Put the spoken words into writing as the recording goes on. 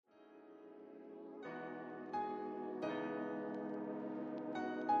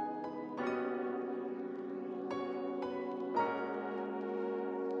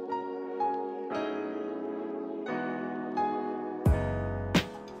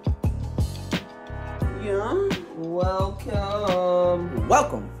Yeah. Welcome.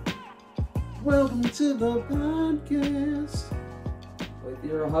 Welcome to the podcast. With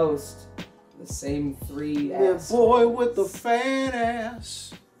your host, the same three That ass. boy with the fat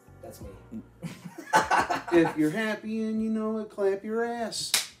ass. That's me. If you're happy and you know it, clap your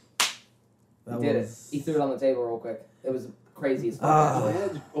ass. He did it. He threw it on the table real quick. It was crazy as fuck.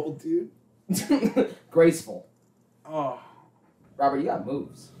 Magical, dude. Graceful. Oh. Robert, you got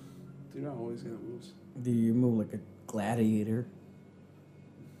moves. Dude, I always got moves. Do you move like a gladiator?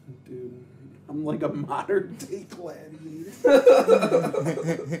 Dude, I'm like a modern day gladiator.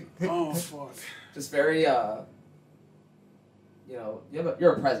 Oh, fuck. Just very, you're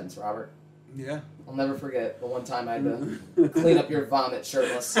a presence, Robert. Yeah. I'll never forget the one time I had to clean up your vomit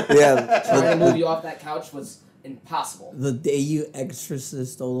shirtless. Yeah. Trying to move you off that couch was impossible. The day you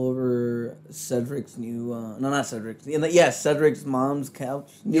exorcist all over Cedric's new, not Cedric's, Cedric's mom's couch,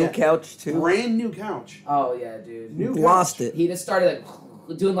 new couch too. Brand new couch. Oh yeah, dude. New Lost couch. it. He just started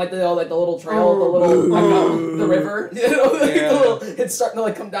doing the little trail, the river. You know, it's starting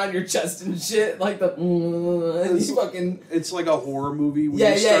to come down your chest and shit, It's like a horror movie. When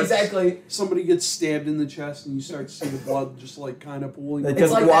exactly. Somebody gets stabbed in the chest and you start to see the blood just kind of pooling. Like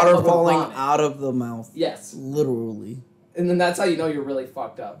just like water that, but falling vomit. out of the mouth. Yes. Literally. And then that's how you know you're really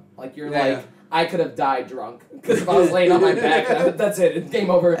fucked up. I could have died drunk because if I was laying on my back, that's it. It's game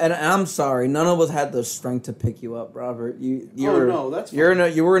over. And I'm sorry, none of us had the strength to pick you up, Robert. You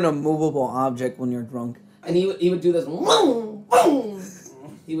were an immovable object when you're drunk. And he would do this.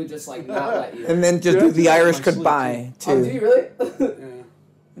 He would just not let you. And then just do the Irish goodbye too. Oh, do you really? Yeah.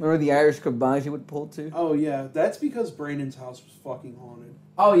 Remember the Irish goodbyes you would pull too? Oh yeah, that's because Brandon's house was fucking haunted.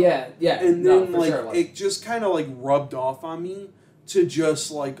 Oh yeah. And then sure it just kind of rubbed off on me to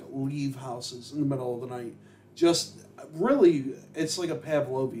just leave houses in the middle of the night. Just really, it's like a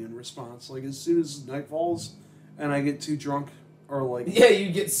Pavlovian response. As soon as night falls, and I get too drunk, or yeah,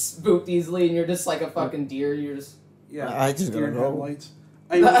 you get spooked easily, and you're just like a fucking deer. You're just I just deer gotta in go. headlights.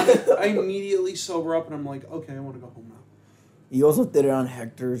 I immediately sober up, and I'm like, okay, I want to go home now. You also did it on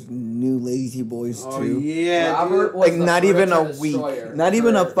Hector's new Lazy Boys Oh too. yeah, Robert was the not even a furniture week. destroyer. Not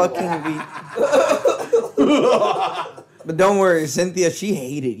even a fucking week. But don't worry, Cynthia, she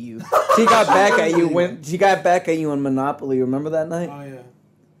hated you. She got back at you in Monopoly. Remember that night? Oh yeah.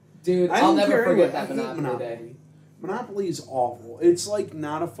 Dude, I'll never forget that Monopoly day. Monopoly is awful. It's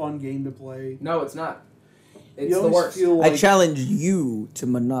not a fun game to play. No, it's not. It's You the always worst. feel I challenge you to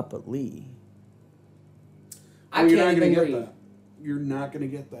Monopoly. I you're can't not even gonna read. get that. You're not gonna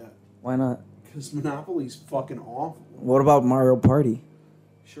get that Why not? because Monopoly's fucking awful. What about Mario Party?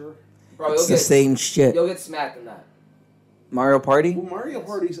 Sure. Bro, It's the same shit. You'll get smacked in that. Mario Party? Well, Mario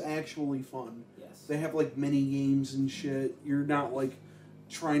Party's actually fun. Yes. They have mini games and shit. You're not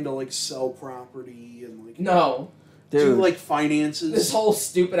trying to sell property and No. do Dude, This finances. whole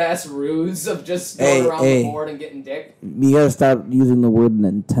stupid ass ruse of just going around the board and getting dick. you gotta stop using the word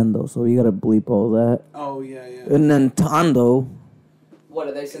Nintendo, so you gotta bleep all that. Oh yeah. Nintendo, What,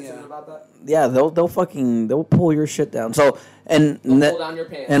 are they sensitive about that? yeah, they'll pull your shit down. So They'll pull down your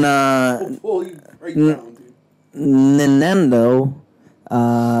pants. and We'll pull you right down, dude. Nintendo,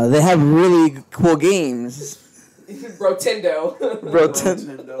 they have really cool games. Rotendo.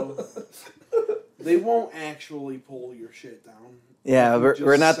 Nintendo. They won't actually pull your shit down. Yeah, You we're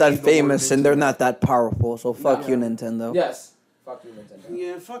just not say that the famous word and they're Nintendo. not that powerful, so fuck you, Nintendo. Yes. Fuck you, Nintendo.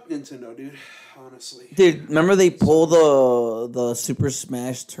 Yeah, fuck Nintendo, dude. Honestly. Dude, remember they pulled the Super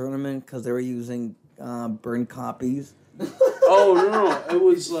Smash tournament because they were using burned copies? Oh no! It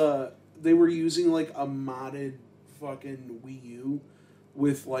was they were using a modded fucking Wii U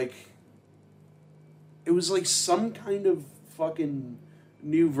with it was some kind of fucking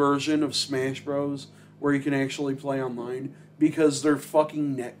new version of Smash Bros. Where you can actually play online because their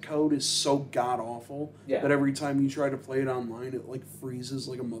fucking netcode is so god awful that every time you try to play it online it freezes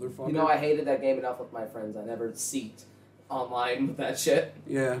like a motherfucker. You know, I hated that game enough with my friends. I never seeked online with that shit.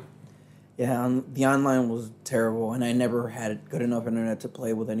 Yeah. Yeah, the online was terrible, and I never had good enough internet to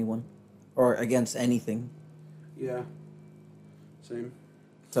play with anyone or against anything. Yeah. Same.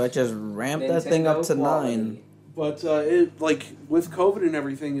 So I just ramped that thing up to 9. But it with COVID and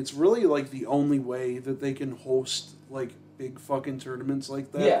everything, it's really the only way that they can host big fucking tournaments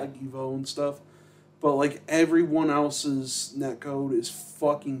like that, like Evo and stuff. But everyone else's netcode is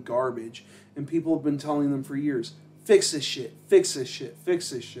fucking garbage, and people have been telling them for years, fix this shit, fix this shit, fix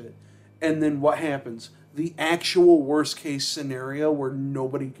this shit. And then what happens? The actual worst case scenario where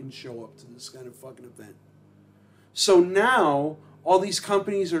nobody can show up to this kind of fucking event. So now all these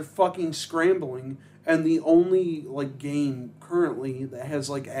companies are fucking scrambling, and the only game currently that has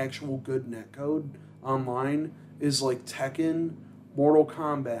actual good netcode online is like Tekken, Mortal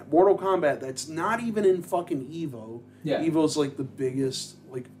Kombat. Mortal Kombat, that's not even in fucking EVO. Yeah. EVO's like the biggest,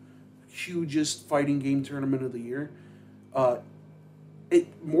 like, hugest fighting game tournament of the year.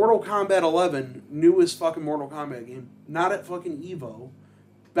 Mortal Kombat 11, newest fucking Mortal Kombat game, not at fucking EVO.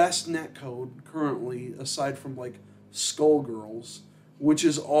 Best netcode currently, aside from like Skullgirls, which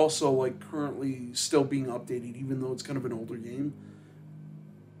is also like currently still being updated, even though it's kind of an older game.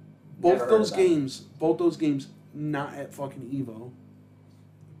 Both those games, not at fucking EVO.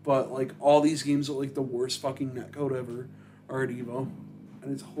 But like all these games are like the worst fucking netcode ever are at EVO.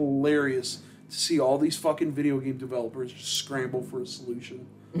 And it's hilarious to see all these fucking video game developers just scramble for a solution.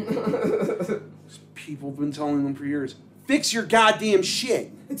 People have been telling them for years, fix your goddamn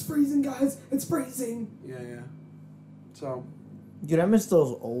shit. It's freezing, guys. It's freezing. Yeah. So. Dude, I miss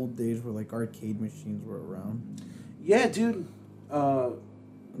those old days where like arcade machines were around. Yeah, dude.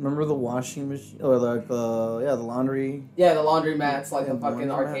 Remember the washing machine or like the laundry? Yeah, the laundry mats, like Yeah, the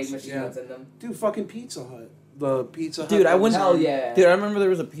fucking arcade laundromats. machine that's in them. Dude, fucking Pizza Hut. The Pizza Hut. Dude, I went. Hell yeah. Dude, I remember there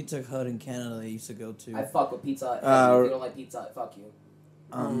was a Pizza Hut in Canada that I used to go to. I fuck with Pizza Hut. If you don't like Pizza Hut, fuck you.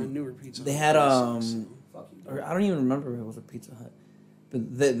 Newer Pizza Hut. They had Fuck you. or I don't even remember if it was a Pizza Hut,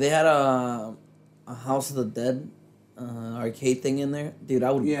 but they had a House of the Dead arcade thing in there. Dude,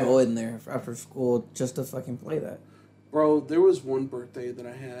 I would go in there after school just to fucking play that. Bro, there was one birthday that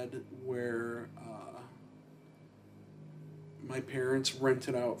I had where my parents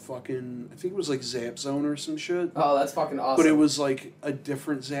rented out fucking, I think it was like Zap Zone or some shit. Oh, that's fucking awesome. But it was like a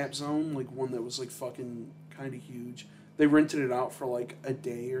different Zap Zone, like one that was like fucking kind of huge. They rented it out for like a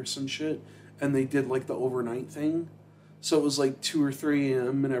day or some shit, and they did like the overnight thing. So it was like 2 or 3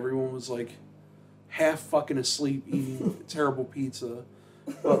 a.m. and everyone was like half fucking asleep eating terrible pizza,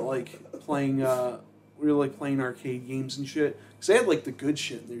 but like playing, we were like playing arcade games and shit. Because they had like the good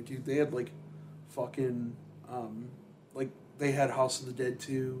shit in there, dude. They had like fucking, like they had House of the Dead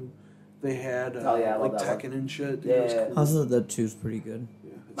 2. They had like Tekken and shit. Dude, Yeah. it was cool. House of the Dead 2 is pretty good.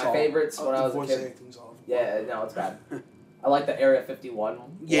 Yeah, My favorites when I was a voice kid. acting's awful. Yeah, no, it's bad. I like the Area 51.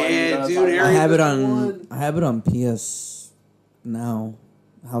 Yeah, dude, Area. I have it 51. on PS now,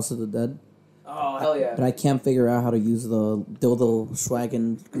 House of the Dead. Oh, hell yeah. But I can't figure out how to use the dildo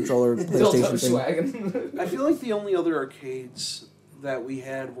swaggin' controller PlayStation thing. Swaggin'. I feel like the only other arcades that we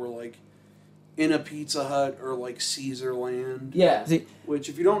had were like in a Pizza Hut or like Caesarland. Yeah. See, Which,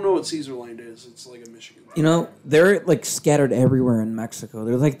 if you don't know what Caesarland is, it's like a Michigan. you know, they're like scattered everywhere in Mexico.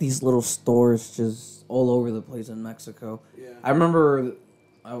 There's like these little stores just all over the place in Mexico. Yeah. I remember,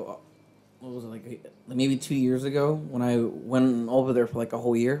 what was it, like maybe 2 years ago when I went over there for like a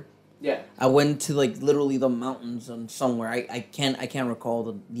whole year. Yeah. I went to like literally the mountains and somewhere. I can't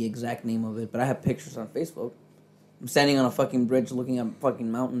recall the exact name of it, but I have pictures on Facebook. I'm standing on a fucking bridge looking at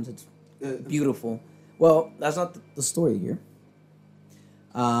fucking mountains. It's beautiful. Well, that's not the story here.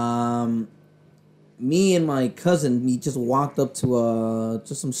 Me and my cousin, we just walked up to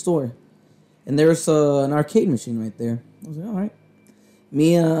just some store, and there's an arcade machine right there. I was like, all right.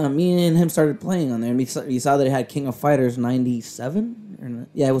 Me and him started playing on there, and we saw that it had King of Fighters 97.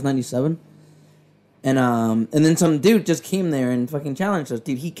 Yeah, it was 97. And then some dude just came there and fucking challenged us.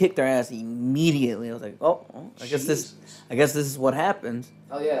 Dude, he kicked our ass immediately. I was like, I guess this is what happens.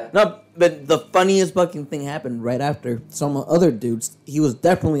 Oh yeah. No, but the funniest fucking thing happened right after. Some other dudes. He was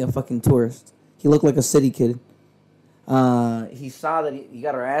definitely a fucking tourist. He looked like a city kid. He saw that he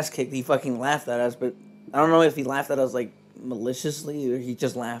got our ass kicked. He fucking laughed at us, but I don't know if he laughed at us like maliciously or he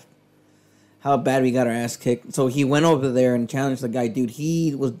just laughed. How bad we got our ass kicked. So he went over there and challenged the guy. Dude,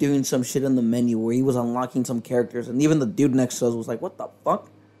 he was doing some shit in the menu where he was unlocking some characters, and even the dude next to us was like, "What the fuck?"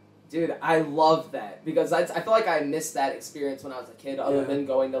 Dude, I love that because I feel like I missed that experience when I was a kid, other than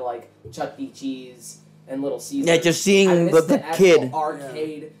going to like Chuck E. Cheese and Little Caesars. Yeah, just seeing the actual kid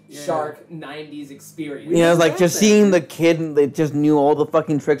arcade shark '90s experience. You know, like just seeing the kid and they just knew all the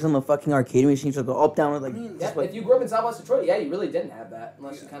fucking tricks on the fucking arcade machine. So go up, down, like. If you grew up in Southwest Detroit, you really didn't have that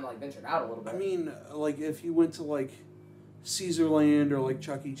unless you kind of like ventured out a little bit. I mean, like if you went to like Caesarland or like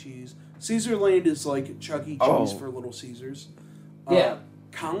Chuck E. Cheese. Caesarland is like Chuck E. Cheese for Little Caesars. Yeah.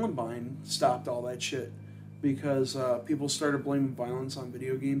 Columbine stopped all that shit because people started blaming violence on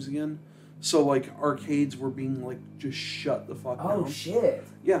video games again. So, like, arcades were being, like, just shut the fuck down. Oh, shit.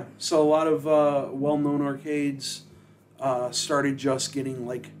 Yeah. So, a lot of well-known arcades started just getting,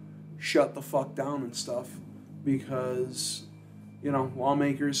 like, shut the fuck down and stuff because, you know,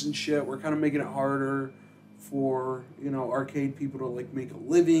 lawmakers and shit were kind of making it harder for, you know, arcade people to, like, make a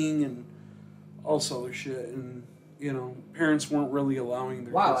living and all this other shit. And, you know, parents weren't really allowing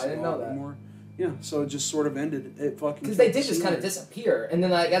their kids to go out anymore. Yeah, so it just sort of ended. It fucking because they did just kind of disappear, and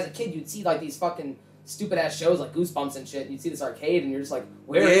then like as a kid you'd see like these fucking stupid ass shows like Goosebumps and shit. And you'd see this arcade, and you're just like,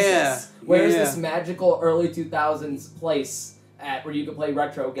 where is this? Where is this magical early 2000s place at where you could play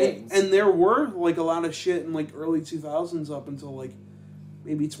retro games? And there were like a lot of shit in like early 2000s up until like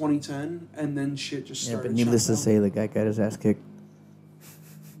maybe 2010, and then shit just started. Yeah, but needless to say, the guy got his ass kicked.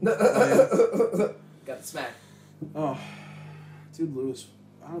 Got the smack. Oh, dude, Lewis,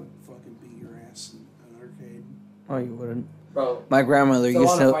 I would fucking beat your ass in an arcade. Oh, you wouldn't, bro. My grandmother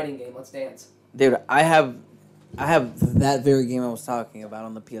used to. A fighting game. Let's dance, dude. I have that very game I was talking about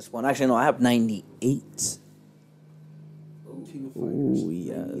on the PS1. Actually, no, I have 98. King of Fighters. Ooh,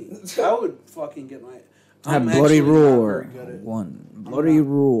 yeah. I would fucking get my. I have Bloody Roar 1, Bloody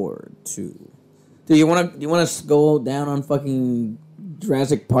Roar 2. Dude, you wanna go down on fucking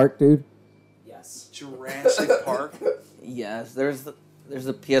Jurassic Park, dude? Yes. Jurassic Park. Yes, there's the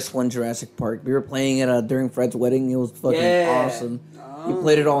PS1 Jurassic Park. We were playing it during Fred's wedding. It was fucking awesome. We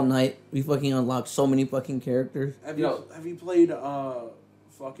played it all night. We fucking unlocked so many fucking characters. Have you played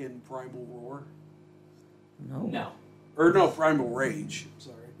fucking Primal Roar? No. Or no, Primal Rage.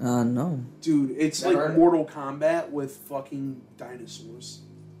 Sorry. No. Dude, it's like Mortal Kombat with fucking dinosaurs.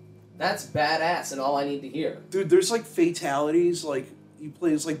 That's badass, and all I need to hear. Dude, there's like fatalities, like you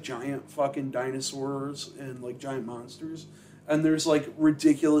play as like giant fucking dinosaurs and like giant monsters, and there's like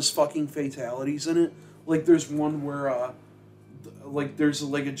ridiculous fucking fatalities in it. Like there's one where like there's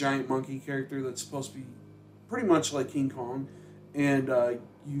like a giant monkey character that's supposed to be pretty much like King Kong, and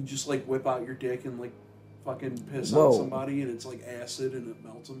you just like whip out your dick and like fucking piss on somebody, and it's like acid and it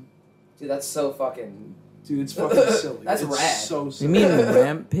melts them. Dude, that's so fucking... Dude, it's fucking silly. That's it's rad. So silly. You mean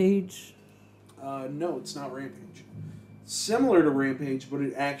Rampage? No, it's not Rampage. Similar to Rampage, but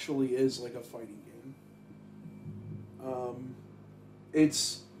it actually is like a fighting game.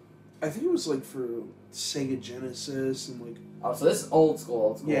 It's... I think it was like for Sega Genesis and like... Oh, so this is old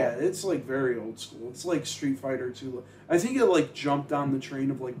school. Yeah, it's like very old school. It's like Street Fighter 2. I think it like jumped on the train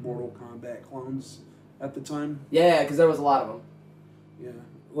of like Mortal Kombat clones at the time. Yeah, because there was a lot of them. Yeah,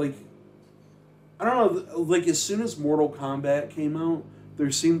 like... I don't know, like, as soon as Mortal Kombat came out, there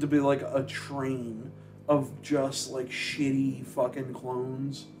seemed to be, like, a train of just, like, shitty fucking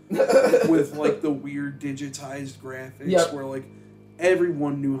clones with, like, the weird digitized graphics where, like,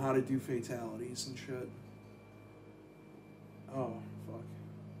 everyone knew how to do fatalities and shit. Oh, fuck.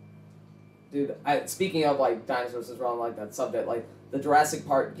 Dude, speaking of, like, dinosaurs as well, like, that subject, like, the Jurassic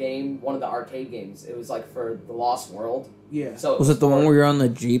Park game, one of the arcade games, it was, like, for The Lost World. Yeah. So was it the one where you're on the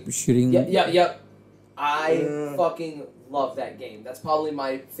Jeep shooting? Yep. I fucking love that game. That's probably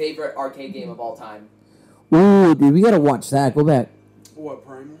my favorite arcade game of all time. Ooh, dude, we gotta watch that. Go back. What,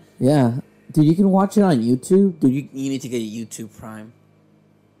 Primal? Yeah. Dude, you can watch it on YouTube. Dude, you need to get a YouTube Prime.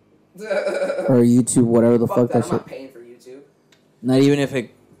 Or YouTube, whatever the fuck that shit. I'm not paying for YouTube. Not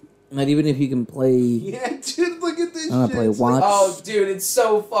even if you can play... Yeah, dude, look at this shit. Play Watch. Oh, dude, it's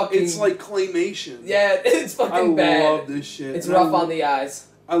so fucking... It's like claymation. Yeah, it's fucking bad. I love this shit. It's rough on the eyes.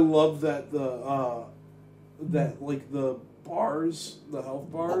 I love that like the bars, the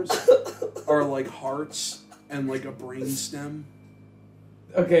health bars, are like hearts and like a brain stem.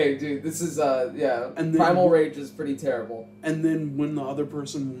 Okay, dude, this is and then, Primal Rage is pretty terrible. And then when the other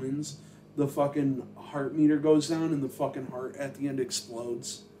person wins, the fucking heart meter goes down and the fucking heart at the end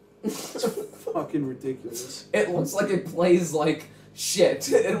explodes. It's fucking ridiculous. It looks like it plays like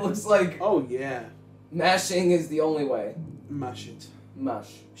shit. It looks like... Oh, yeah. Mashing is the only way. Mash it.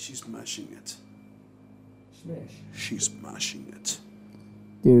 Mush. She's mashing it. Smash. She's mashing it.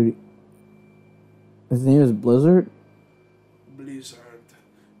 Dude. His name is Blizzard? Blizzard.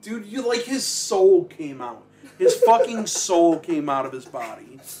 Dude, his soul came out. His fucking soul came out of his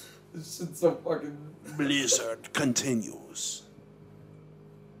body. This shit's so fucking... Blizzard continues.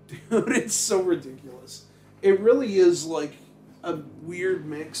 Dude, it's so ridiculous. It really is like a weird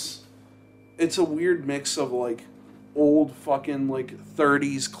mix. It's a weird mix of like old fucking like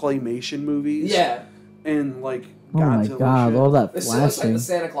 30s claymation movies. Yeah. And like Godzilla. Oh my god, shit. all that flashing. flashing. It's like the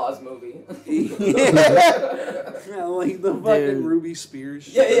Santa Claus movie. Yeah, like the fucking Ruby Spears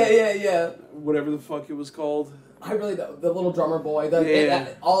shit. Yeah. Whatever the fuck it was called. I really, the little drummer boy,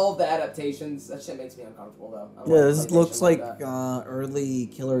 all of the adaptations, that shit makes me uncomfortable though. Yeah, this looks like early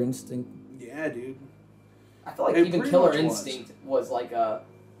Killer Instinct. Yeah, dude. I feel like even Killer Instinct was like I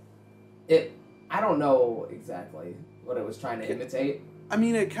don't know exactly what it was trying to imitate. I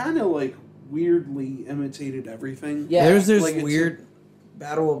mean, it kind of like weirdly imitated everything. Yeah. There's this like weird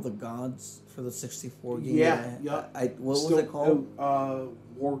Battle of the Gods for the 64 game. Yeah. What was it called?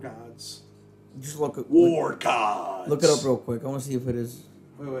 War Gods. Just look at War Gods. Look it up real quick. I want to see if it is.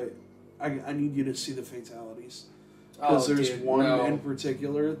 Wait. I need you to see the fatalities. Because there's one in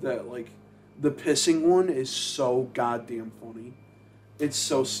particular that like The pissing one is so goddamn funny. It's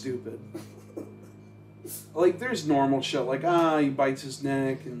so stupid. Like, there's normal shit, like, he bites his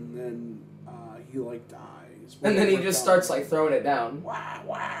neck, and then, he, like, dies. And then he just starts, like, throwing it down. Wah,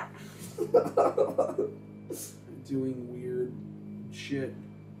 wah. Doing weird shit.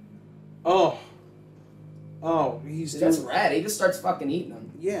 Oh, he's dude, that's rad. He just starts fucking eating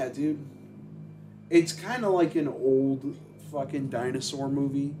them. Yeah, dude. It's kind of like an old fucking dinosaur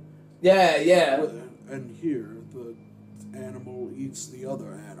movie. Yeah. And here, the animal eats the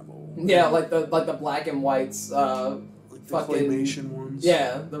other animal. Yeah, like the black and whites, like the fucking claymation ones.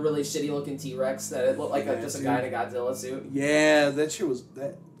 Yeah, the really shitty looking T-Rex that it looked like just a guy in a Godzilla suit. Yeah, that shit was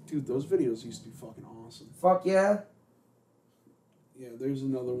that. Dude, those videos used to be fucking awesome. Fuck yeah. Yeah, there's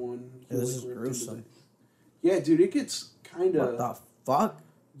another one. Yeah, this is gruesome. Yeah, dude, it gets kind of... What the fuck?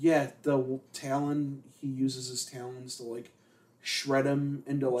 Yeah, the talon, he uses his talons to, like, shred him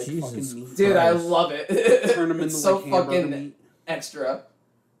into, like, Jesus fucking meat. Dude, I love it. Turn him into, so like, fucking meat. extra.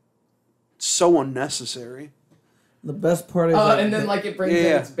 So unnecessary. The best part is... and then, like, it brings in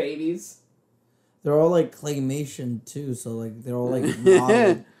its babies. They're all, like, claymation, too, so, like, they're all, like,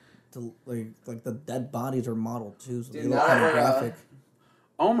 modeled. To, like the dead bodies are modeled, too, so dude, they look kind of graphic.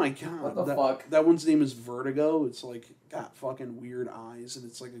 Oh my god. What the fuck? That one's name is Vertigo. It's, like, got fucking weird eyes, and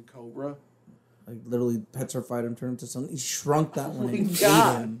it's like a cobra. Like, literally petrified him, turned into something. He shrunk that one and ate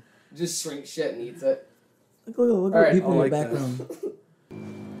him. Just shrinks shit and eats it. Look at people in the background.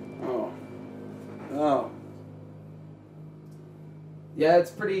 Oh. Yeah,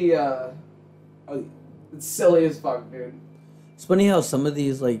 it's pretty, it's silly as fuck, dude. It's funny how some of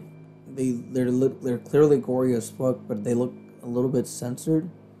these, like, they're clearly gory as fuck, but they look a little bit censored.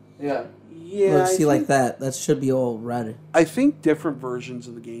 Yeah. Yeah. Look, see, like that should be all ratted. I think different versions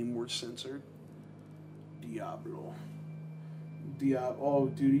of the game were censored. Diablo. Oh,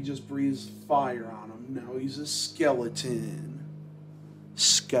 dude, he just breathes fire on him. Now he's a skeleton.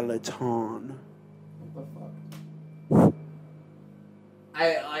 Skeleton. What the fuck?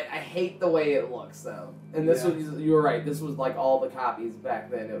 I hate the way it looks, though. And this was, you were right, this was like all the copies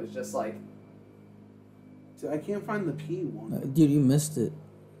back then. It was just like... I can't find the P one. Dude, you missed it.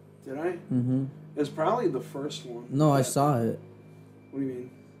 Did I? Mm-hmm. It's probably the first one. No, I saw it. What do you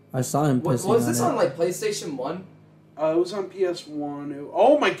mean? I saw him pissing Was this on on, like, PlayStation 1? It was on PS1.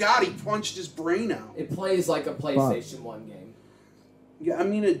 Oh my god, he punched his brain out. It plays like a PlayStation 1 game. Yeah, I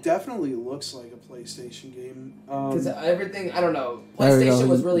mean, it definitely looks like a PlayStation game. Because everything, I don't know, PlayStation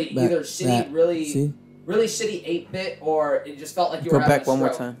was really either shitty, really shitty 8-bit, or it just felt like you were having a stroke. Go back one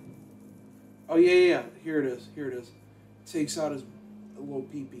more time. Oh, yeah. Here it is. Takes out his little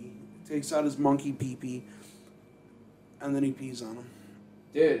pee-pee. Takes out his monkey pee-pee. And then he pees on him.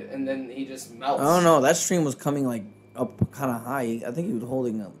 Dude, and then he just melts. I don't know. That stream was coming, like, up kind of high. I think he was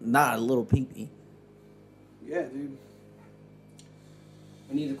holding not a little pee-pee. Yeah, dude.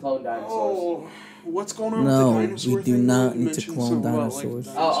 We need to clone dinosaurs. Oh, what's going on with the dinosaur we do thing? not need to clone dinosaurs.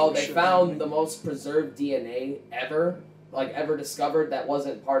 They found the most preserved DNA ever discovered that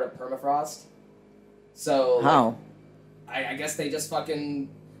wasn't part of permafrost. So how? I guess they just fucking,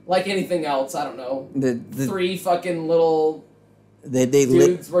 like anything else, I don't know. The 3 fucking little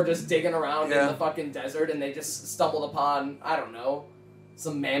dudes were just digging around in the fucking desert, and they just stumbled upon, I don't know,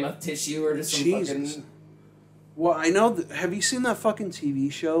 some mammoth tissue or just some fucking... Well, I know. Have you seen that fucking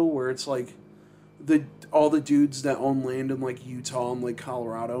TV show where it's like all the dudes that own land in like Utah and like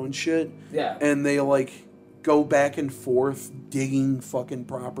Colorado and shit? Yeah. And they like go back and forth digging fucking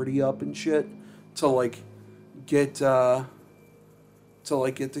property up and shit to like get the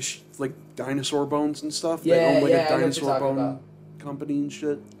dinosaur bones and stuff. Yeah, they own like a dinosaur bone company and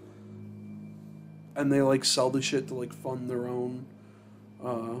shit. And they like sell the shit to like fund their own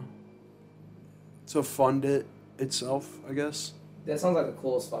to fund it itself, I guess. That sounds like the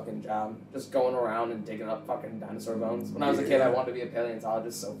coolest fucking job. Just going around and digging up fucking dinosaur bones. When I was a kid, I wanted to be a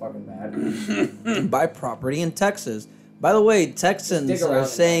paleontologist so fucking bad. Buy property in Texas. By the way, Texans are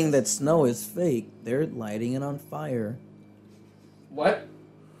saying that snow is fake. They're lighting it on fire. What?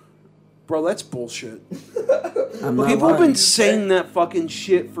 Bro, that's bullshit. People have been saying that fucking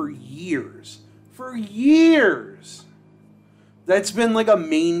shit for years. For years. That's been like a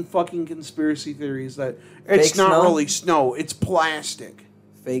main fucking conspiracy theory is that it's not really snow, it's plastic.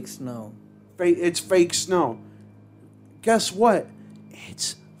 Fake snow. It's fake snow. Guess what?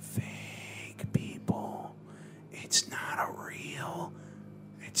 It's fake, people. It's not real.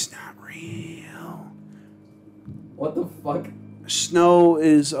 It's not real. What the fuck? Snow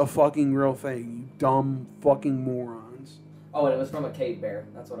is a fucking real thing, you dumb fucking morons. Oh, and it was from a cave bear.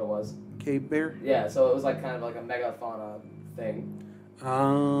 That's what it was. Cave bear? Yeah, so it was like kind of like a megafauna thing.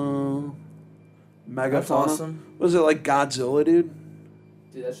 Oh. megafauna. That's awesome. Was it like Godzilla, dude?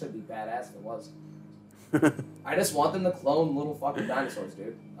 Dude, that should be badass if it was. I just want them to clone little fucking dinosaurs,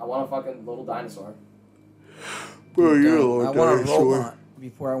 dude. I want a fucking little dinosaur. Bro, you're a little I want a robot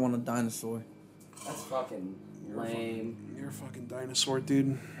before I want a dinosaur. That's fucking lame. You're a fucking dinosaur,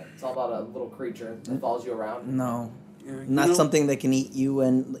 dude. It's all about a little creature that follows you around. No. Yeah, Not something that can eat you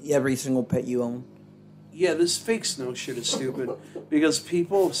and every single pet you own. Yeah, this fake snow shit is stupid. Because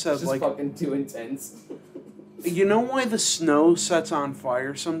people have said, It's just fucking too intense. You know why the snow sets on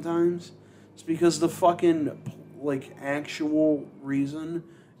fire sometimes? It's because the fucking, actual reason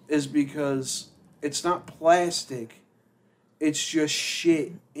is because it's not plastic. It's just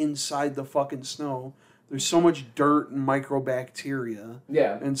shit inside the fucking snow. There's so much dirt and microbacteria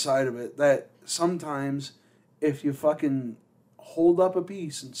inside of it that sometimes if you fucking hold up a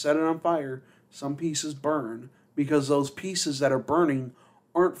piece and set it on fire, some pieces burn because those pieces that are burning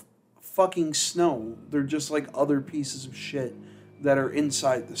aren't fucking snow. They're just like other pieces of shit that are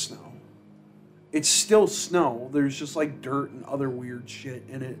inside the snow. It's still snow. There's just like dirt and other weird shit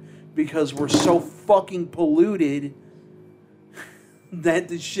in it because we're so fucking polluted that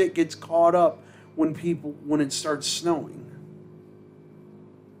the shit gets caught up when it starts snowing.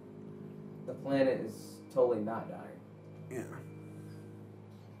 The planet is totally not dying. Yeah.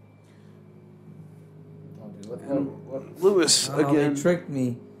 Oh, dude, what? Lewis again. They tricked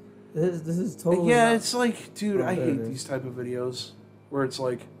me. This is totally. Yeah, it's like, dude, I hate these type of videos where it's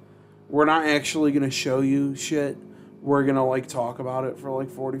like, we're not actually gonna show you shit. We're gonna like talk about it for like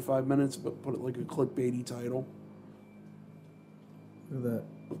 45 minutes, but put it like a clickbaity title. Look at that.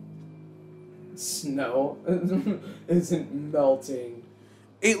 Snow isn't melting.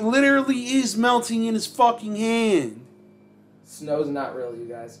 It literally is melting in his fucking hand. Snow's not real, you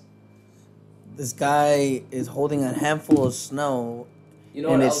guys. This guy is holding a handful of snow, You know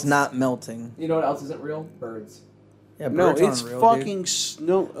and what it's else? not melting. You know what else isn't real? Birds. Yeah, No, birds it's aren't real, fucking dude.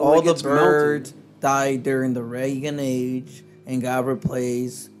 snow. All like, the it's birds melting. died during the Reagan age and got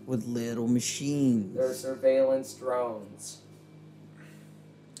replaced with little machines. They're surveillance drones.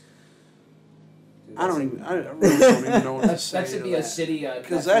 Dude, I really don't even know what to say. That should be a shitty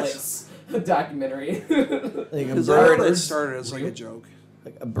Netflix documentary. Like a Because I bird, heard it started as like a joke.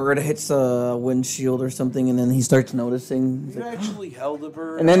 like a bird hits a windshield or something, and then he starts noticing. He's You like, actually held a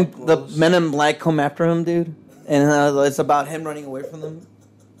bird. and then up the close. Men in Black come after him, dude. And it's about him running away from them.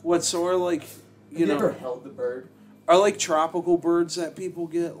 What sort of like, Have you you ever know, held the bird? are like tropical birds that people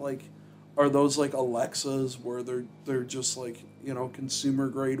get like, are those like Alexas where they're just like, you know, consumer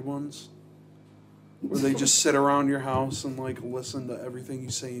grade ones? Where they just sit around your house and like listen to everything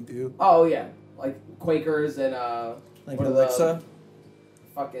you say and do. Oh yeah, like Quakers and Like what are Alexa?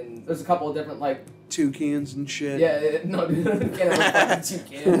 fucking. There's a couple of different like. Toucans and shit. Yeah, no, dude, can't have a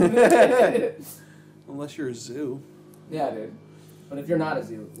fucking toucan. Unless you're a zoo. Yeah, dude. But if you're not a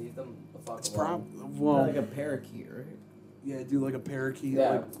zoo, leave them the fuck It's alone. well, Like a parakeet, right? yeah, do like a parakeet.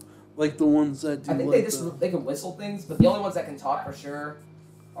 Yeah. Like the ones that do. I think like they can whistle things, but the only ones that can talk for sure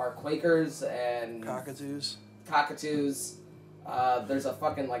are Quakers and cockatoos. cockatoos. There's a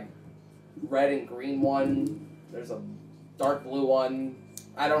fucking like red and green one. There's a dark blue one.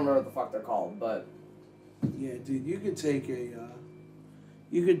 I don't know what the fuck they're called, but Yeah, dude, you could take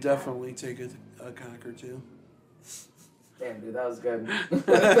you could definitely take a cockatoo. damn, dude, that was good.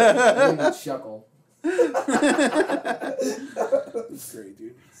 I didn't chuckle. It's great,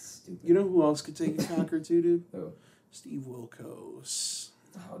 dude. Stupid. You know who else could take a cockatoo, dude? Who? Steve Wilkos.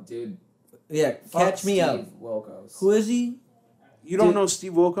 Oh, dude. Yeah, Fuck catch me up. Steve Wilkos. Who is he? You don't Dude. know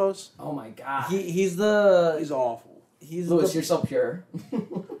Steve Wilkos? Oh my god. He's awful. Lewis, you're so pure.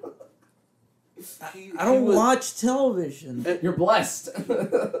 I don't watch television. You're blessed.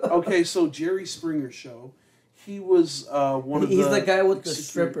 Okay, so Jerry Springer show. He was one of the. He's the guy with the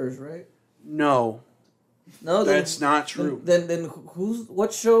security- strippers, right? No, No, that's not true. Then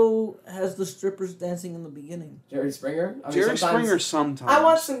what show has the strippers dancing in the beginning? Jerry Springer? I mean, Jerry Springer sometimes. I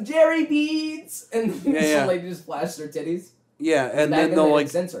want some Jerry beads! And Yeah. some lady just flashed their titties. Yeah, and Back then then they'll they like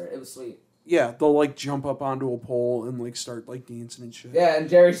didn't censor it. It was sweet. yeah, they'll like jump up onto a pole and like start like dancing and shit. Yeah, and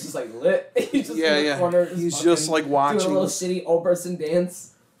Jerry's just like lit. He's just in the corner. He's fucking just like watching. doing a little shitty old person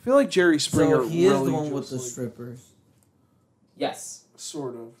dance. I feel like Jerry Springer. So he is really the one with just, the like, strippers. Yes.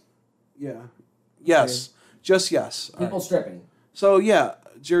 Sort of. Yeah. Yes. Okay. Just yes. People Alright. stripping. So yeah,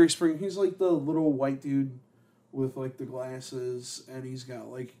 Jerry Springer. He's like the little white dude with like the glasses, and he's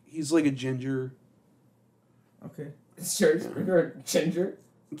like a ginger. Okay. Is Jerry Springer a ginger?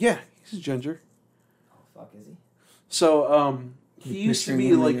 Yeah, he's a ginger. Oh, fuck, is he? So he You used to picturing be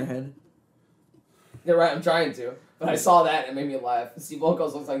him in like your head? You're right, I'm trying to. But I saw that and it made me laugh. Steve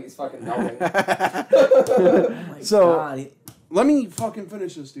Wilkos looks like he's fucking melting. God. Let me fucking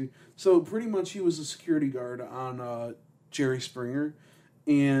finish this, dude. So pretty much he was a security guard on Jerry Springer,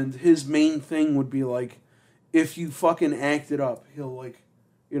 and his main thing would be like, if you fucking act it up, he'll like,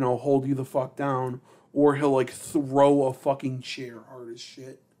 hold you the fuck down, or he'll like throw a fucking chair hard as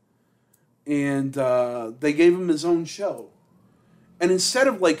shit. And they gave him his own show. And instead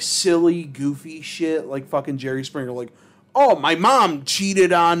of like silly, goofy shit like fucking Jerry Springer, like, oh, my mom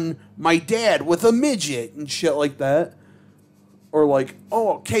cheated on my dad with a midget and shit like that. Or like,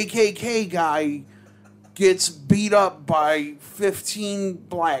 oh, KKK guy gets beat up by 15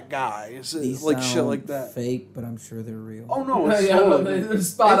 black guys. These like shit like that. Fake, but I'm sure they're real. Oh no, it's they're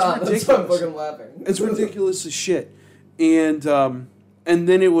spot on. That's why I'm fucking laughing. It's ridiculous as shit. And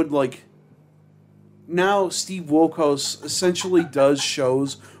then it would like, now Steve Wilkos essentially does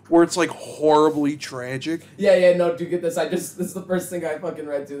shows where it's like horribly tragic. Yeah, no, dude, get this. This is the first thing I fucking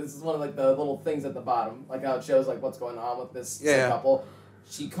read too. This is one of like the little things at the bottom, like how it shows like what's going on with this couple.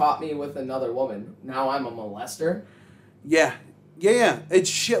 She caught me with another woman. Now I'm a molester. Yeah. It's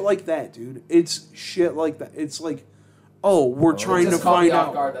shit like that, dude. It's shit like that. It's like, oh, we're trying to find out.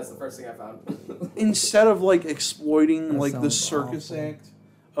 Off guard. That's the first thing I found. Instead of like exploiting like the circus act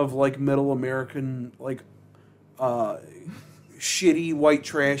of like middle American like shitty white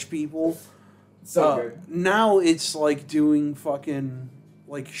trash people. So good. Now it's like doing fucking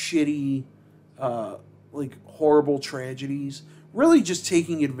like shitty like horrible tragedies. Really just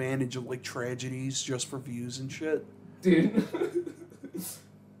taking advantage of like tragedies just for views and shit. Dude.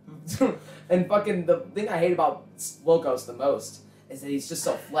 And fucking the thing I hate about Wilkos the most is that he's just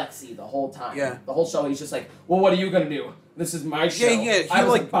so flexy the whole time. Yeah. The whole show he's just like, well, what are you gonna do? This is my show. Yeah. I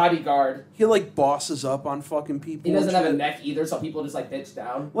was like bodyguard. He like bosses up on fucking people. He doesn't have a neck either, so people just like bitch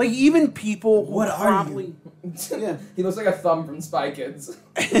down. Like even people who what probably are you? Yeah. He looks like a thumb from Spy Kids.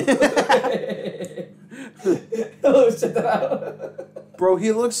 Oh, check that out. Bro,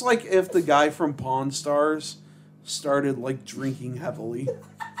 he looks like if the guy from Pawn Stars started like drinking heavily.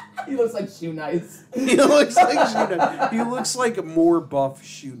 He looks like Shoe Nice. He looks like Shoe Nice. He looks like more buff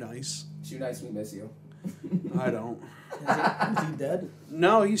Shoe Nice. Shoe Nice, we miss you. I don't. Is he dead?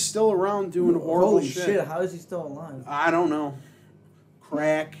 No, he's still around doing horrible Holy shit. shit, how is he still alive? I don't know.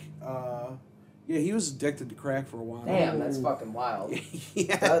 Crack. Yeah, he was addicted to crack for a while. Damn, that's fucking wild.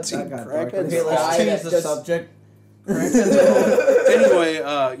 Yeah, that dude, got crack. dark. Okay, let's change the subject. Anyway,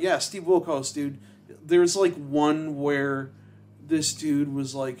 yeah, Steve Wilkos, dude. There's like one where this dude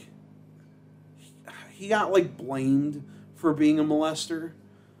was like, he got like blamed for being a molester.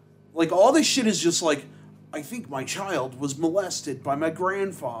 Like all this shit is just like, I think my child was molested by my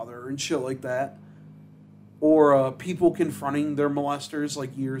grandfather and shit like that. Or people confronting their molesters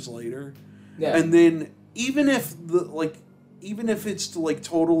like years later. Yeah. And then even if it's like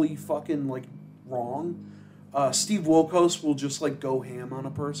totally fucking like wrong, Steve Wilkos will just like go ham on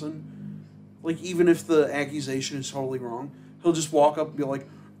a person. Like even if the accusation is totally wrong, he'll just walk up and be like,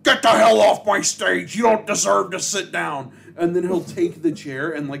 "Get the hell off my stage! You don't deserve to sit down." And then he'll take the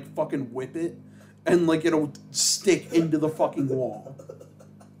chair and like fucking whip it, and like it'll stick into the fucking wall.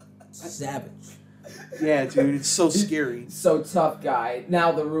 Savage. Yeah, dude, it's so scary. So tough guy.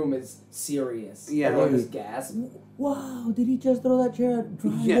 Now the room is serious. Yeah. Everyone was gasp. Wow, did he just throw that chair at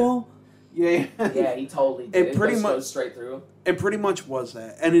drywall? Yeah. Yeah, he totally did. It pretty much goes straight through. It pretty much was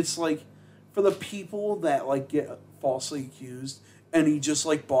that. And it's like, for the people that like get falsely accused and he just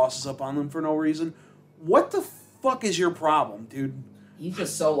like bosses up on them for no reason, what the fuck is your problem, dude? He's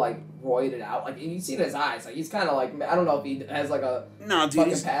just so like roided out. Like you see in his eyes, like he's kind of like, I don't know if he has like a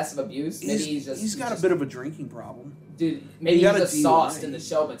fucking passive abuse. Maybe he's got a bit of a drinking problem. Dude, maybe he's just sauced in the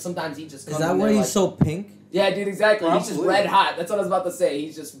show, but sometimes he just comes Is that why he's like, so pink? Yeah, dude, exactly. Probably. He's just red hot. That's what I was about to say.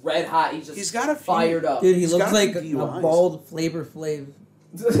 He's just red hot. He's got a fired up. Dude, he looks like a bald Flavor Flav.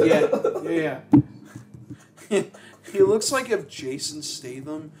 Yeah. He looks like if Jason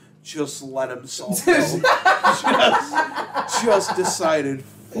Statham just let himself go. just decided,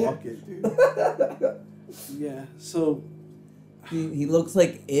 fuck it, dude. Yeah, so... He looks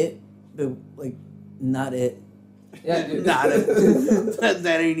like it, but, like, not it. Yeah, dude. Not it.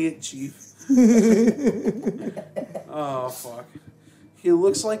 that ain't it, Chief. Oh, fuck. He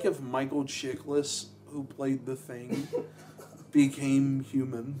looks like if Michael Chiklis, who played The Thing, became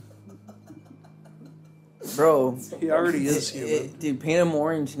human. Bro. He already is human. Dude, paint him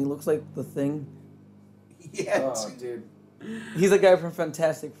orange and he looks like The Thing. Yeah, dude. He's the guy from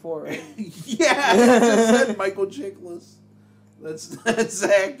Fantastic Four, right? Yeah, I just said Michael Chiklis. That's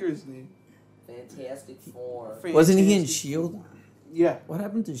the actor's name. Fantastic Four. Wasn't he in S.H.I.E.L.D.? Yeah. What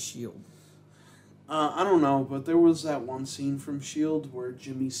happened to S.H.I.E.L.D.? I don't know, but there was that one scene from S.H.I.E.L.D. where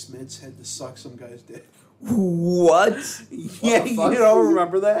Jimmy Smits had to suck some guy's dick. What? Yeah, you don't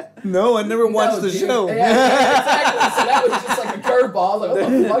remember that? No, I never watched the show. Yeah, exactly. So that was just like a curveball. Like, what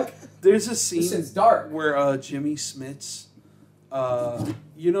the fuck? There's a scene this is dark. where Jimmy Smits,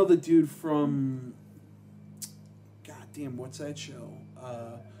 you know the dude from, goddamn, what's that show?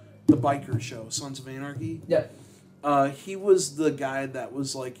 The biker show, Sons of Anarchy. Yeah. He was the guy that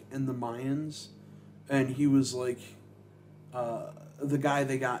was like in the Mayans, and he was like the guy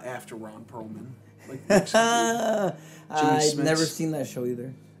they got after Ron Perlman. Like, I've never seen that show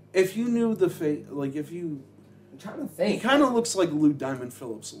either. If you knew the face, like if you, I'm trying to think. he kind of looks like Lou Diamond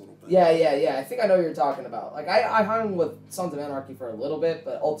Phillips a little bit. Yeah. I think I know what you're talking about. Like I hung with Sons of Anarchy for a little bit,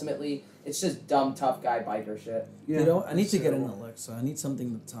 but ultimately it's just dumb tough guy biker shit. Yeah, you know, I need to get an Alexa. I need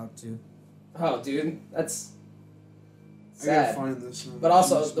something to talk to. Oh, dude, that's sad. I gotta find this. But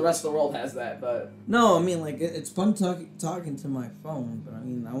also, the rest of the world has that. But no, I mean, like it's fun talking to my phone, but I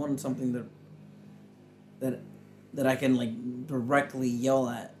mean, I want something that I can like directly yell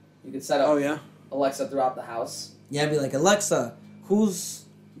at. You could set up Alexa throughout the house. Yeah, I'd be like, Alexa, who's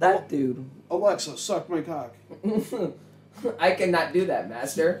that dude? Alexa, suck my cock. I cannot do that,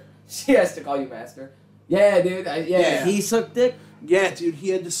 Master. She has to call you Master. Yeah, dude. Yeah. He sucked dick? Yeah, dude, he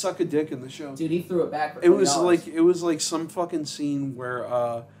had to suck a dick in the show. Dude, he threw it back for $20. It was like some fucking scene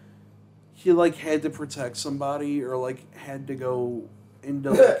where he like had to protect somebody or like had to go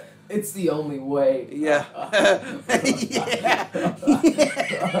into like, it's the only way. Yeah. He had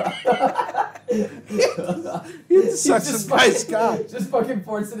to suck some guy's cock. Just fucking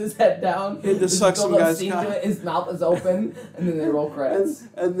forcing his head down. He had to suck some guy's cock. His mouth is open, and then they roll credits.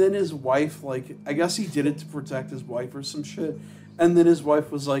 And then his wife, like, I guess he did it to protect his wife or some shit. And then his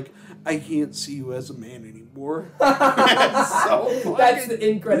wife was like, I can't see you as a man anymore. That's the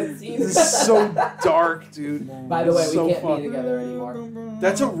end credit scene. It's so dark, dude. By the way, we can't be together anymore.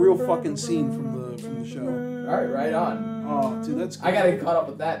 That's a real fucking scene from the show. Alright, right on. Oh, dude, that's good. I gotta get caught up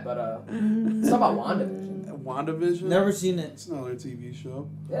with that, but it's about WandaVision. WandaVision? Never seen it. It's another TV show.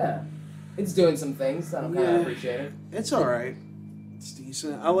 Yeah. It's doing some things that I'm kind of appreciating. It's alright. It's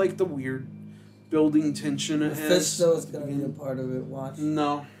decent. I like the weird building tension it has. Mephisto's gonna be a part of it. Watch.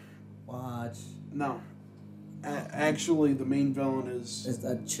 No. Watch. No. Actually, the main villain is... Is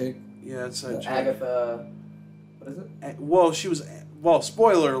that chick? Yeah, it's that chick. Agatha... What is it? Well, she was... Well,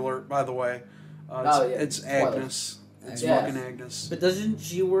 spoiler alert, by the way. It's Agnes. It's fucking Agnes. But doesn't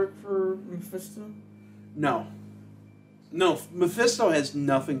she work for Mephisto? No. No, Mephisto has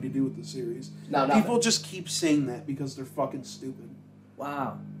nothing to do with the series. No, people just keep saying that because they're fucking stupid.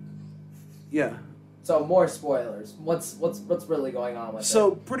 Wow. Yeah. So more spoilers. What's really going on with it?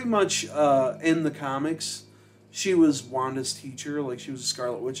 So pretty much in the comics, she was Wanda's teacher, like she was a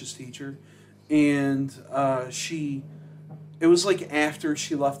Scarlet Witch's teacher, and it was like after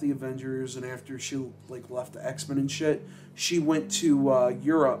she left the Avengers and after she like left the X-Men and shit, she went to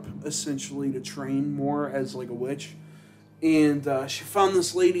Europe essentially to train more as like a witch, and she found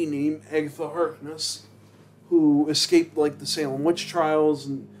this lady named Agatha Harkness, who escaped like the Salem witch trials,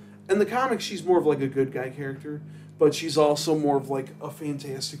 and in the comics she's more of like a good guy character, but she's also more of like a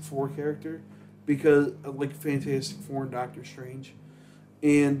Fantastic Four character, because like Fantastic Four and Doctor Strange,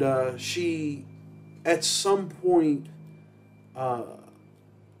 and she at some point.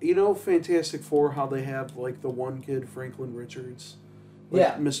 You know Fantastic Four, how they have like the one kid, Franklin Richards,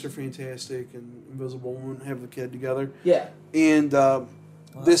 like Mr. Fantastic and Invisible Woman have the kid together. Yeah. And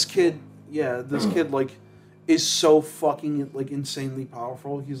this kid like is so fucking like insanely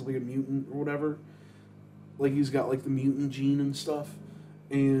powerful. He's like a mutant or whatever. Like he's got like the mutant gene and stuff,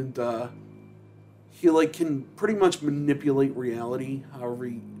 and he like can pretty much manipulate reality however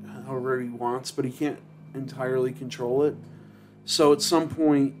he wants, but he can't entirely control it. So at some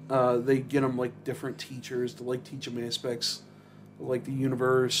point, they get him like different teachers to like teach him aspects of, like the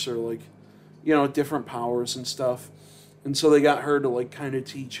universe or like, you know, different powers and stuff. And so they got her to like kind of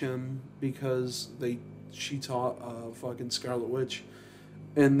teach him because she taught fucking Scarlet Witch.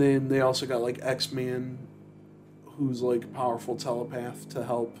 And then they also got like X-Man, who's like a powerful telepath to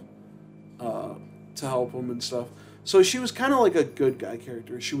help him and stuff. So she was kind of like a good guy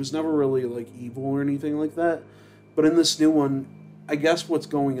character. She was never really like evil or anything like that. But in this new one, I guess what's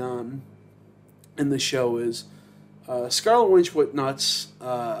going on in the show is Scarlet Witch went nuts,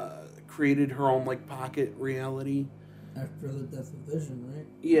 created her own like pocket reality. After the death of Vision, right?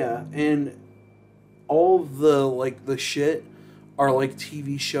 Yeah, and all of the shit are like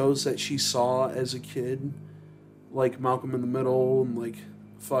TV shows that she saw as a kid, like Malcolm in the Middle and like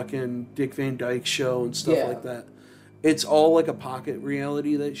fucking Dick Van Dyke Show and stuff like that. It's all like a pocket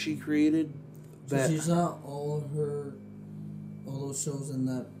reality that she created. So she saw all those shows in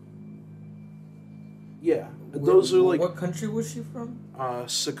that. Yeah, those are like. What country was she from?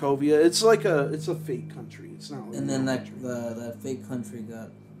 Sokovia. It's like it's a fake country. It's not. Like and then that fake country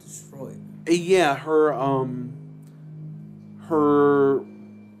got destroyed. Yeah, her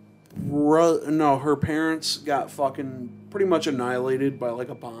parents got fucking pretty much annihilated by like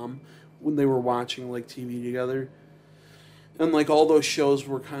a bomb when they were watching like TV together. And like all those shows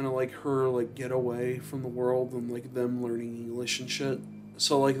were kind of like her like getaway from the world and like them learning English and shit.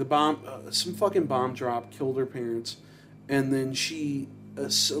 So like the bomb, some fucking bomb drop killed her parents, and then she,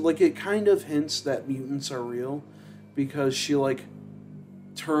 like it kind of hints that mutants are real, because she like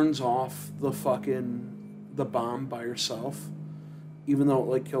turns off the bomb by herself, even though it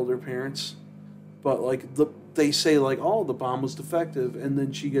like killed her parents, but like they say like, oh, the bomb was defective, and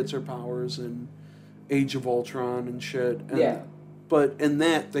then she gets her powers in Age of Ultron and shit. And, yeah. But in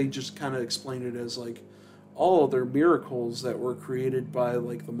that they just kind of explain it as like, all they're miracles that were created by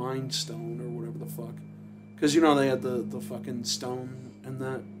like the Mind Stone or whatever the fuck, because you know they had the fucking stone in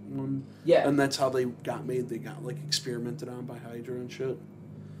that one. Yeah. And that's how they got made. They got like experimented on by Hydra and shit.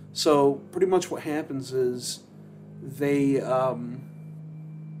 So pretty much what happens is they kind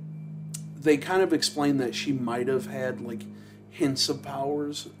of explain that she might have had like hints of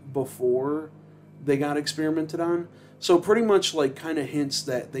powers before they got experimented on. So pretty much like kind of hints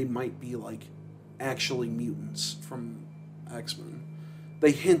that they might be like actually mutants from X-Men.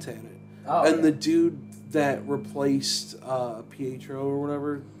 They hint at it. Oh, and the dude that replaced Pietro or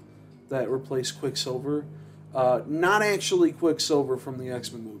whatever, that replaced Quicksilver, not actually Quicksilver from the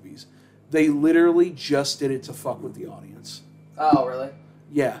X-Men movies. They literally just did it to fuck with the audience. Oh, really?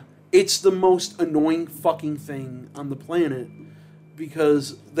 Yeah. It's the most annoying fucking thing on the planet,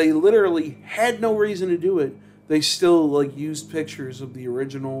 because they literally had no reason to do it. They still like used pictures of the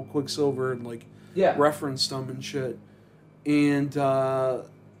original Quicksilver and like referenced them and shit. And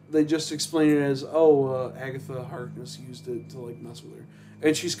they just explain it as, Agatha Harkness used it to like mess with her.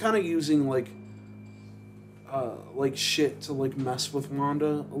 And she's kind of using like shit to like mess with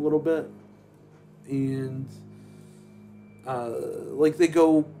Wanda a little bit. And like they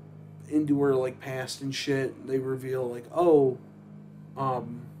go into her like past and shit. They reveal like,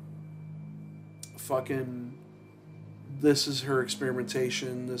 fucking this is her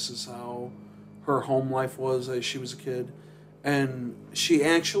experimentation. This is how her home life was as she was a kid. And she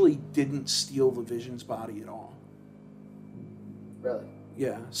actually didn't steal the Vision's body at all. Really?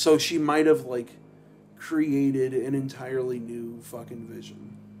 Yeah. So she might have like created an entirely new fucking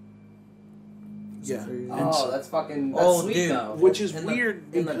Vision. Yeah. That's sweet dude. though. Which is weird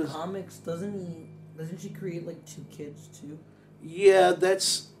in because the comics, doesn't she create like 2 kids too? Yeah,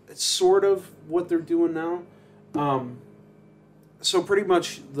 it's sort of what they're doing now. So pretty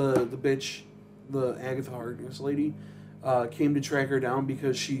much the bitch, the Agatha Harkness lady, came to track her down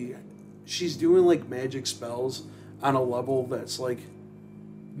because she's doing like magic spells on a level that's like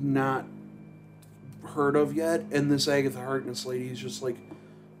not heard of yet, and this Agatha Harkness lady is just like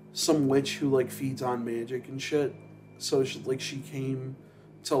some witch who like feeds on magic and shit. So she came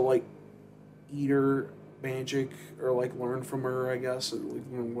to like eat her magic or like learn from her, I guess, or like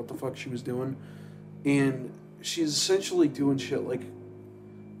learn what the fuck she was doing. And she's essentially doing shit like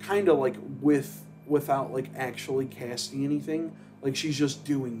kind of like without like actually casting anything. Like she's just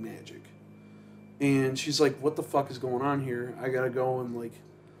doing magic. And she's like, what the fuck is going on here? I gotta go and like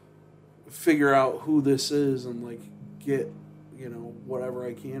figure out who this is and like get, whatever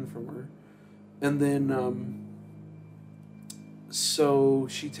I can from her. And then so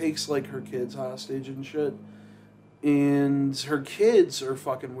she takes like her kids hostage and shit. And her kids are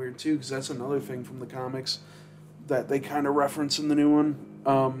fucking weird too, because that's another thing from the comics that they kind of reference in the new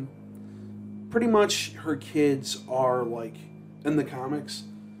one. Pretty much her kids are like, in the comics,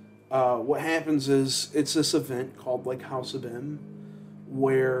 what happens is it's this event called like House of M,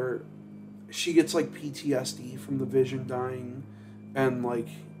 where she gets like PTSD from the Vision dying, and like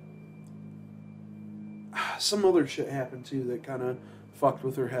some other shit happened too that kind of fucked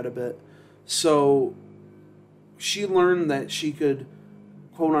with her head a bit. So she learned that she could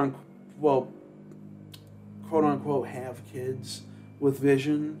quote unquote have kids with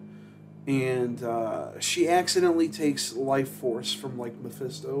Vision, and she accidentally takes life force from like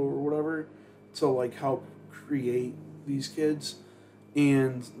Mephisto or whatever to like help create these kids,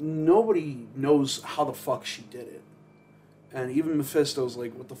 and nobody knows how the fuck she did it. And even Mephisto's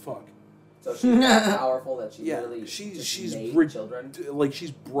like, what the fuck? So she's that powerful that she really she's made children? Like,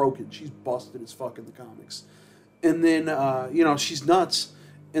 she's broken. She's busted as fuck in the comics. And then, she's nuts.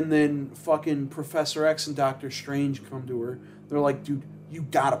 And then fucking Professor X and Doctor Strange come to her. They're like, dude, you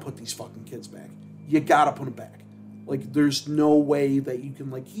gotta put these fucking kids back. You gotta put them back. Like, there's no way that you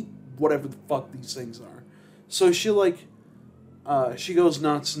can, like, keep whatever the fuck these things are. So she, like, she goes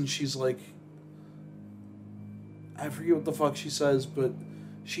nuts, and she's like, I forget what the fuck she says, but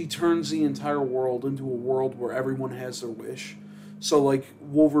she turns the entire world into a world where everyone has their wish. So, like,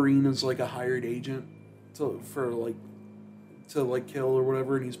 Wolverine is, like, a hired agent to kill or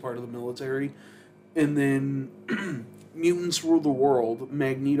whatever, and he's part of the military. And then mutants rule the world.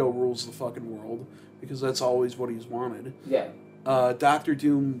 Magneto rules the fucking world, because that's always what he's wanted. Yeah. Doctor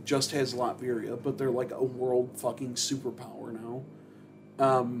Doom just has Latveria, but they're like a world fucking superpower now.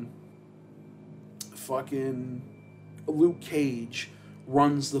 Fucking Luke Cage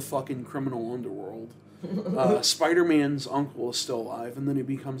runs the fucking criminal underworld. Spider-Man's uncle is still alive, and then he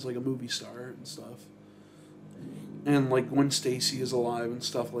becomes like a movie star and stuff. And like Gwen Stacy is alive and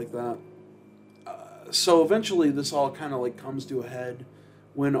stuff like that. So eventually this all kind of like comes to a head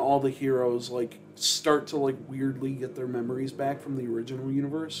when all the heroes like start to like weirdly get their memories back from the original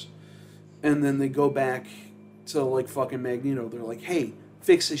universe. And then they go back to like fucking Magneto. They're like, hey,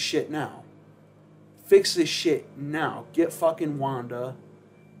 fix this shit now. Fix this shit now. Get fucking Wanda.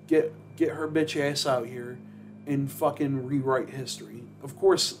 Get her bitch ass out here and fucking rewrite history. Of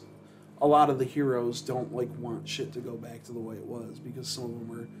course, a lot of the heroes don't like want shit to go back to the way it was, because some of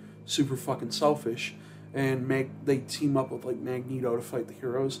them are super fucking selfish, and they team up with like Magneto to fight the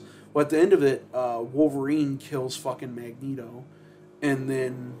heroes. Well, at the end of it, Wolverine kills fucking Magneto, and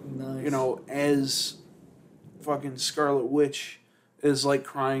then as fucking Scarlet Witch is like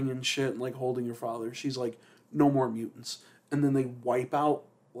crying and shit and like holding her father, she's like, no more mutants, and then they wipe out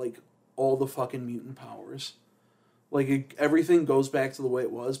like all the fucking mutant powers. Like, everything goes back to the way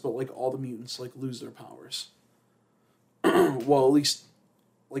it was, but, like, all the mutants, like, lose their powers. Well, at least,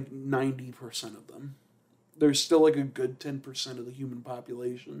 like, 90% of them. There's still, like, a good 10% of the human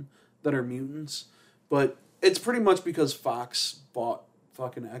population that are mutants. But it's pretty much because Fox bought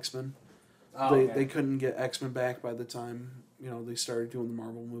fucking X-Men. Oh, they couldn't get X-Men back by the time, they started doing the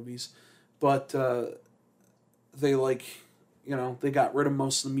Marvel movies. But they, like, they got rid of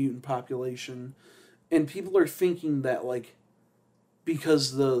most of the mutant population. And people are thinking that, like,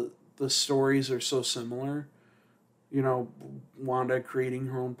 because the stories are so similar, Wanda creating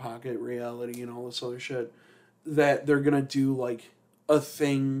her own pocket reality and all this other shit, that they're going to do, like, a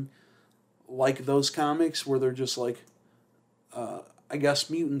thing like those comics where they're just, like, I guess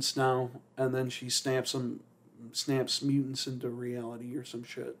mutants now, and then she snaps mutants into reality or some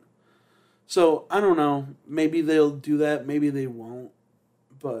shit. So, I don't know. Maybe they'll do that. Maybe they won't.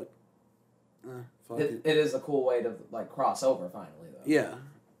 But... It is a cool way to like cross over finally, though. Yeah,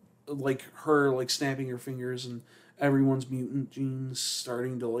 like her like snapping her fingers and everyone's mutant genes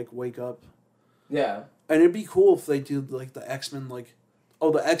starting to like wake up. Yeah, and it'd be cool if they did like the X-Men. Like,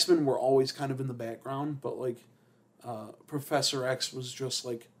 the X-Men were always kind of in the background, but like Professor X was just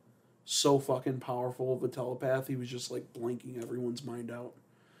like so fucking powerful of a telepath. He was just like blanking everyone's mind out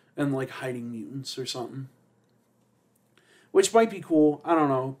and like hiding mutants or something. Which might be cool, I don't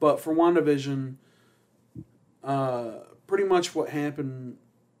know. But for WandaVision, pretty much what happened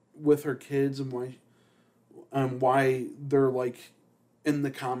with her kids and why they're like in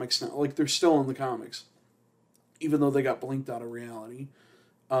the comics now. Like, they're still in the comics, even though they got blinked out of reality.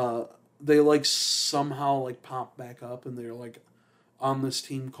 They like somehow like pop back up, and they're like on this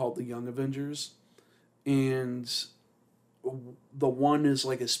team called the Young Avengers, and the one is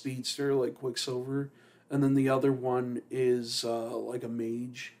like a speedster like Quicksilver. And then the other one is like a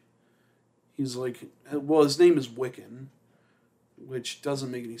mage. He's like, well, his name is Wiccan, which doesn't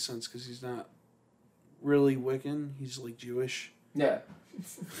make any sense because he's not really Wiccan. He's like Jewish. Yeah.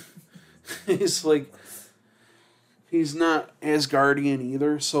 He's like, he's not Asgardian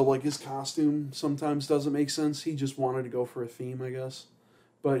either. So like his costume sometimes doesn't make sense. He just wanted to go for a theme, I guess.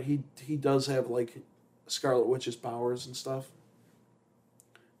 But he does have like Scarlet Witch's powers and stuff.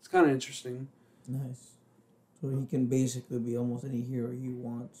 It's kind of interesting. Nice. So he can basically be almost any hero he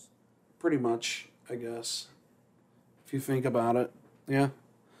wants. Pretty much, I guess. If you think about it. Yeah.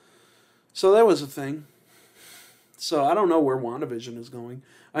 So that was a thing. So I don't know where WandaVision is going.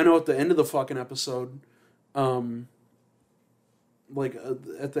 I know at the end of the fucking episode, like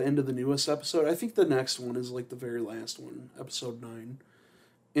at the end of the newest episode, I think the next one is like the very last one, episode 9.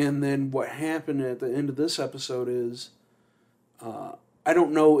 And then what happened at the end of this episode is... I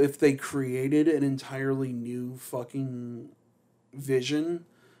don't know if they created an entirely new fucking Vision,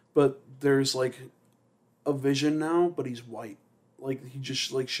 but there's like a Vision now, but he's white. Like, he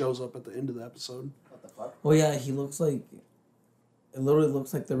just like shows up at the end of the episode. What the fuck? Well, yeah, he looks like... It literally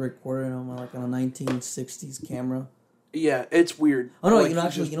looks like they're recording him like on a 1960s camera. Yeah, it's weird. Oh no, like,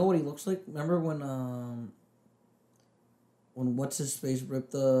 you know what he looks like? Remember when what's his face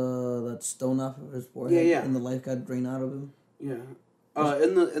ripped that stone off of his forehead and the life got drained out of him? Yeah.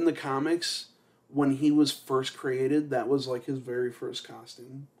 In the comics, when he was first created, that was like his very first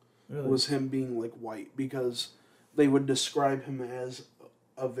costume. Really? Was him being like white, because they would describe him as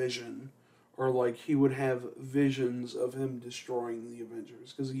a vision, or like he would have visions of him destroying the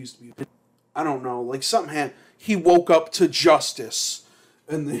Avengers, because he used to be, I don't know, like something had, he woke up to justice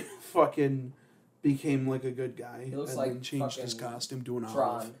and then fucking became like a good guy. He looks and like then changed his costume to an Tron.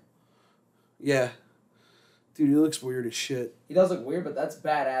 olive. Yeah. Dude, he looks weird as shit. He does look weird, but that's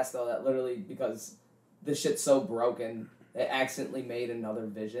badass though, that literally, because this shit's so broken, it accidentally made another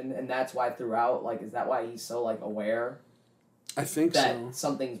vision, and that's why throughout, like, is that why he's so, like, aware? I think that so.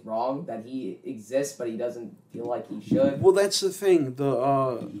 Something's wrong, that he exists, but he doesn't feel like he should. Well, that's the thing.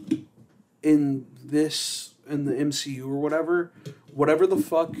 In the MCU or whatever the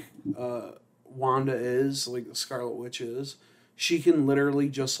fuck Wanda is, like the Scarlet Witch is, she can literally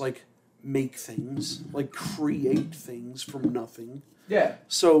just, like, make things, like, create things from nothing. Yeah.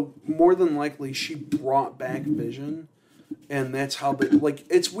 So, more than likely, she brought back Vision, and that's how they, like,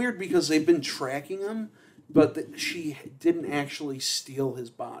 it's weird because they've been tracking him, but she didn't actually steal his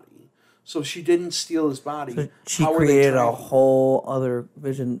body. So, if she didn't steal his body, so she created a whole other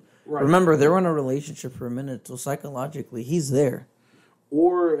Vision. Right. Remember, they were in a relationship for a minute, so psychologically, he's there.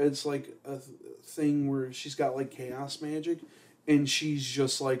 Or it's like a thing where she's got, like, chaos magic, and she's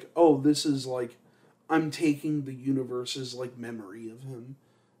just like, oh, this is, like, I'm taking the universe's, like, memory of him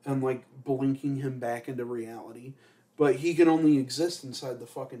and, like, blinking him back into reality. But he can only exist inside the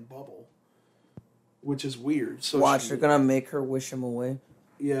fucking bubble, which is weird. So watch, they're gonna make her wish him away.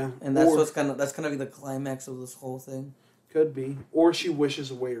 Yeah. And that's gonna be the climax of this whole thing. Could be. Or she wishes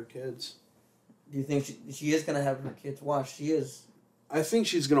away her kids. Do you think she is gonna have her kids? Watch, she is. I think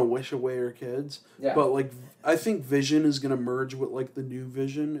she's gonna wish away her kids. Yeah. But, like, I think Vision is gonna merge with, like, the new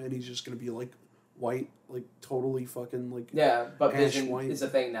Vision, and he's just gonna be, like, white, like, totally fucking, like, yeah, but Vision white. is a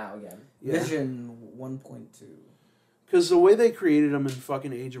thing now again. Yeah. Vision 1.2. Because the way they created him in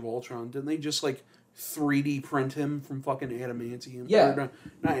fucking Age of Ultron, didn't they just, like, 3D print him from fucking adamantium? Yeah. Not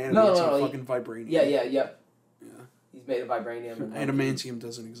adamantium, fucking vibranium. Yeah. He's made of vibranium. And adamantium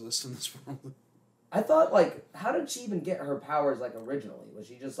doesn't exist in this world. I thought, like, how did she even get her powers, like, originally? Was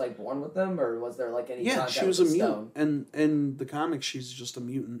she just, like, born with them, or was there, like, any contact she was with a the mutant. stone? And in the comics, she's just a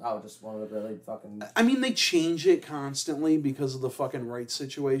mutant. Oh, just one of the really fucking... I mean, they change it constantly because of the fucking rights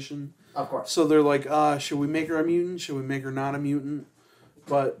situation. Of course. So they're like, should we make her a mutant? Should we make her not a mutant?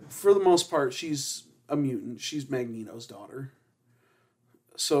 But for the most part, she's a mutant. She's Magneto's daughter.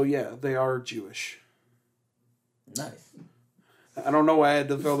 So, yeah, they are Jewish. Nice. I don't know why I had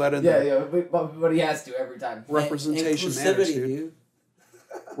to throw that in there. Yeah, but he has to every time. Representation matters, dude.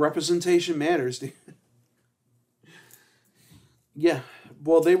 Representation matters, dude. Yeah.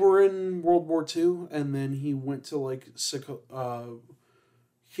 Well, they were in World War II, and then he went to, like,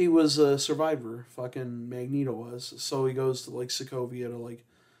 he was a survivor, fucking Magneto was. So he goes to, like, Sokovia to, like,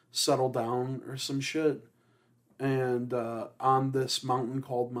 settle down or some shit. And on this mountain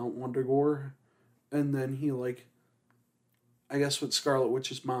called Mount Wundagore. And then he, like, I guess with Scarlet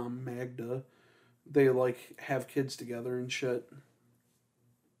Witch's mom, Magda, they, like, have kids together and shit.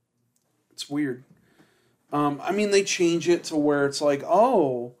 It's weird. I mean, they change it to where it's like,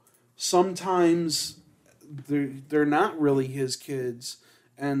 oh, sometimes they're not really his kids,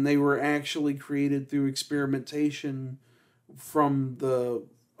 and they were actually created through experimentation from the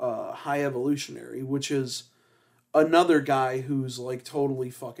High Evolutionary, which is another guy who's, like, totally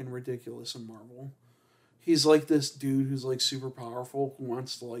fucking ridiculous in Marvel. He's like this dude who's, like, super powerful, who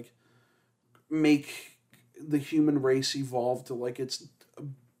wants to, like, make the human race evolve to, like, its,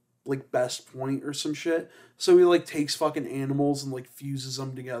 like, best point or some shit. So he, like, takes fucking animals and, like, fuses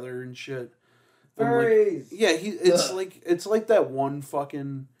them together and shit. Furries! Like, yeah, it's like that one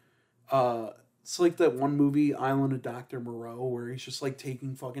fucking, it's like that one movie, Island of Dr. Moreau, where he's just, like,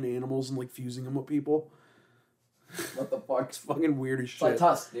 taking fucking animals and, like, fusing them with people. What the fuck? It's fucking weird as shit. It's like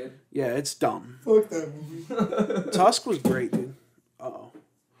Tusk, dude. Yeah, it's dumb. Fuck that movie. Tusk was great, dude. Uh-oh.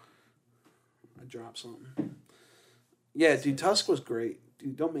 I dropped something. Yeah, dude, Tusk was great.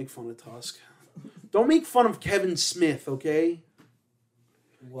 Dude, don't make fun of Tusk. Don't make fun of Kevin Smith, okay?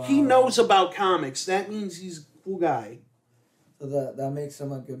 Wow. He knows about comics. That means he's a cool guy. So that makes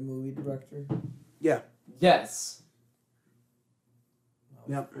him a good movie director? Yeah. Yes.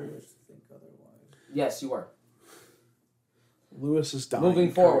 Yep. Think otherwise. Yes, you were. Lewis is dying. Moving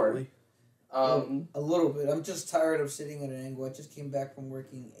forward. A little bit. I'm just tired of sitting at an angle. I just came back from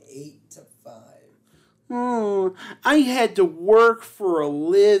working 8 to 5. Oh, I had to work for a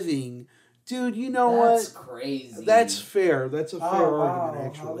living. Dude, you know what? That's crazy. That's fair. That's a fair argument,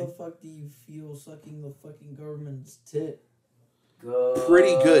 actually. How the fuck do you feel sucking the fucking government's tit? Good.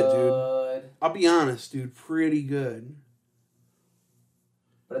 Pretty good, dude. I'll be honest, dude. Pretty good.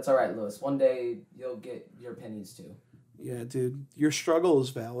 But it's alright, Lewis. One day you'll get your pennies too. Yeah, dude. Your struggle is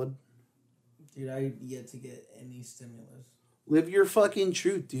valid. Dude, I yet to get any stimulus. Live your fucking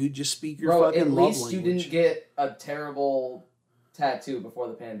truth, dude. Just speak your fucking love language. At least you didn't get a terrible tattoo before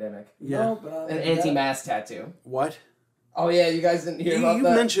the pandemic. Yeah. No, but an anti-mask tattoo. What? Oh yeah, you guys didn't hear about that?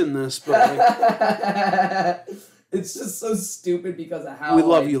 You mentioned this, but like, it's just so stupid because of how we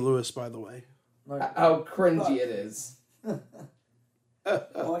love you, Lewis, by the way. How cringy it is. I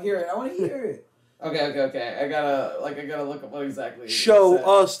want to hear it. I want to hear it. Okay. I gotta look up what exactly. Show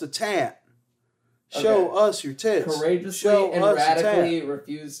us the tat. Show us your tits. Courageously and radically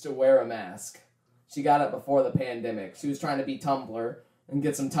refused to wear a mask. She got it before the pandemic. She was trying to be Tumblr and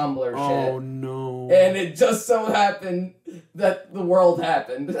get some Tumblr shit. Oh, no. And it just so happened that the world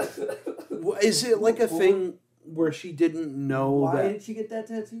happened. Is it like a thing where she didn't know Why did she get that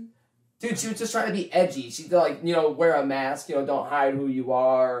tattoo? Dude, she was just trying to be edgy. She like, wear a mask, don't hide who you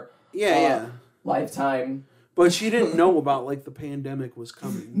are. Yeah. Lifetime. But she didn't know about, like, the pandemic was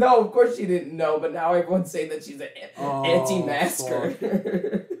coming. No, of course she didn't know, but now everyone's saying that she's an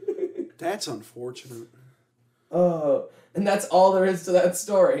anti-masker. That's unfortunate. Oh, and that's all there is to that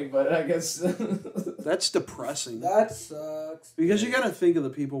story, but I guess... That's depressing. That sucks. Because you gotta think of the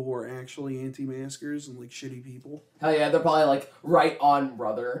people who are actually anti-maskers and, like, shitty people. Hell yeah, they're probably like, right on,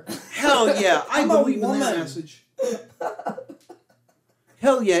 brother. Hell yeah, I believe in that message.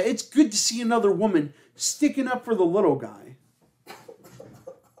 Hell yeah, it's good to see another woman sticking up for the little guy.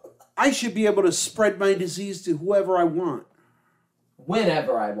 I should be able to spread my disease to whoever I want.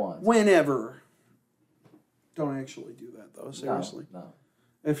 Whenever I want. Whenever. Don't actually do that, though. Seriously. No.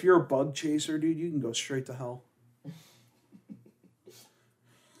 If you're a bug chaser, dude, you can go straight to hell.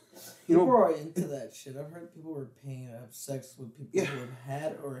 People are into that shit. I've heard people were paying to have sex with people who have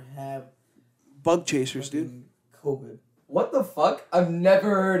had or have... Bug chasers, dude. COVID. What the fuck? I've never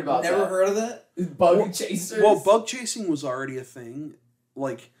heard about that. Never heard of that? Bug chasers? Well, bug chasing was already a thing.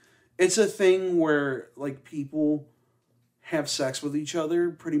 Like, it's a thing where, like, people have sex with each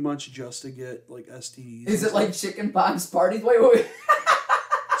other pretty much just to get, like, STDs. Is it like chicken pox parties? Wait.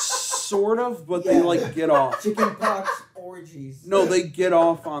 Sort of, but they, like, get off. Chicken pox orgies. No, they get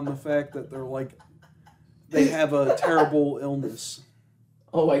off on the fact that they're, like, they have a terrible illness.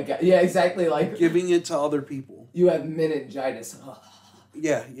 Oh my god. Yeah, exactly. Like giving it to other people. You have meningitis.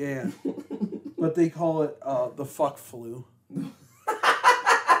 Yeah. But they call it the fuck flu. Man,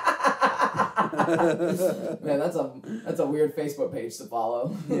 that's a weird Facebook page to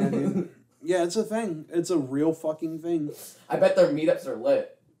follow. Yeah, dude. Yeah, it's a thing. It's a real fucking thing. I bet their meetups are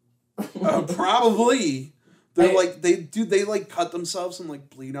lit. Probably. They're they like cut themselves and like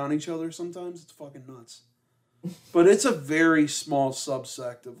bleed on each other sometimes. It's fucking nuts. But it's a very small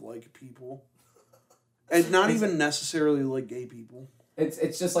subsect of like people. And not even necessarily like gay people.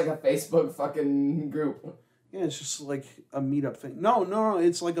 It's just like a Facebook fucking group. Yeah, it's just like a meetup thing. No,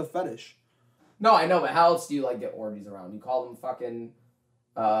 it's like a fetish. No, I know, but how else do you like get orgies around? You call them fucking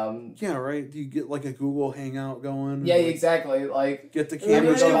yeah, right. Do you get like a Google Hangout going? Yeah, exactly. Like get the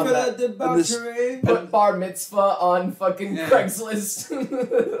cameras on that. Put bar mitzvah on fucking Craigslist.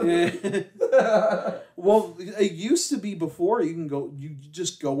 Yeah. Well, it used to be before you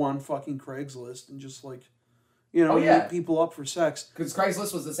just go on fucking Craigslist and just like, meet people up for sex. Because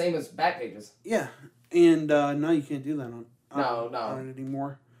Craigslist was the same as Backpages. Yeah, and now you can't do that on it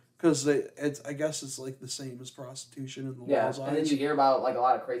anymore. Because I guess it's like the same as prostitution in the laws. Yeah, and then you hear about like a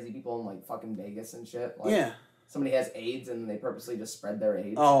lot of crazy people in like fucking Vegas and shit. Like, somebody has AIDS and they purposely just spread their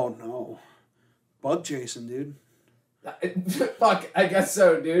AIDS. Oh no, bug chasing, dude. Fuck, I guess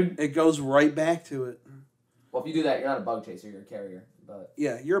so, dude. It goes right back to it. Well, if you do that, you're not a bug chaser. You're a carrier. But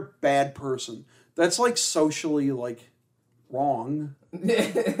yeah, you're a bad person. That's like socially like wrong.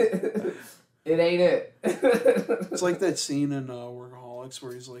 It ain't it. It's like that scene in Workaholics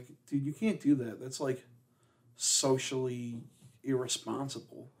where he's like, dude, you can't do that. That's like socially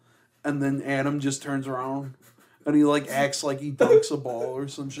irresponsible. And then Adam just turns around and he like acts like he dunks a ball or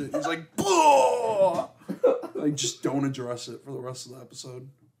some shit. He's like, "Blah!" Like just don't address it for the rest of the episode.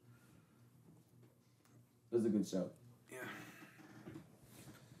 It was a good show. Yeah.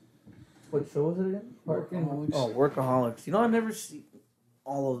 What show was it again? Workaholics. Oh, Workaholics. I never see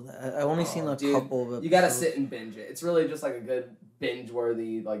all of that. I only seen a couple of episodes. You gotta sit and binge it. It's really just like a good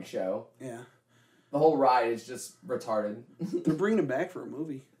binge-worthy like show. Yeah. The whole ride is just retarded. They're bringing it back for a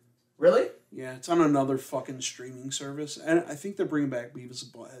movie. Really? Yeah, it's on another fucking streaming service. And I think they're bringing back Beavis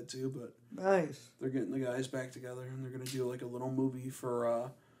and Butthead too, but... Nice. They're getting the guys back together, and they're going to do, like, a little movie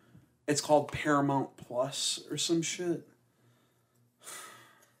for, it's called Paramount Plus or some shit.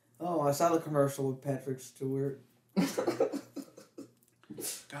 Oh, I saw the commercial with Patrick Stewart.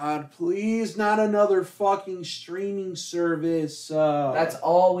 God, please, not another fucking streaming service. That's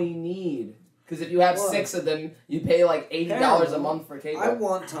all we need. Because if you have 6 of them, you pay like $80 a month for cable. I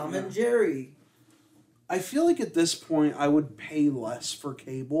want Tom and Jerry. I feel like at this point, I would pay less for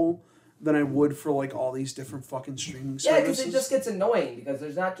cable than I would for, like, all these different fucking streaming services. Yeah, because it just gets annoying, because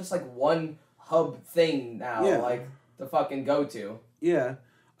there's not just, like, one hub thing now, like, to fucking go to. Yeah.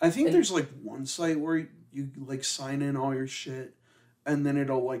 I think there's, like, one site where you, like, sign in all your shit, and then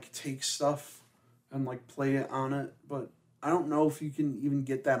it'll, like, take stuff and, like, play it on it, but I don't know if you can even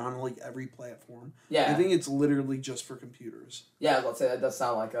get that on, like, every platform. Yeah. I think it's literally just for computers. Yeah, let's say that does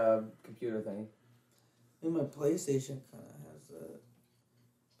sound like a computer thing. I think my PlayStation kind of has that.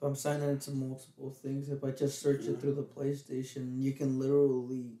 If I'm signing into multiple things, if I just search it through the PlayStation, you can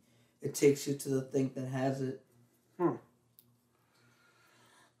literally... It takes you to the thing that has it. Huh.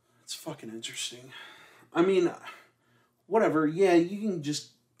 It's fucking interesting. I mean, whatever. Yeah, you can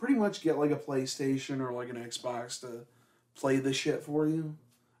just pretty much get, like, a PlayStation or, like, an Xbox to play the shit for you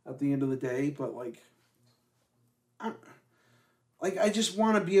at the end of the day, but, like... I just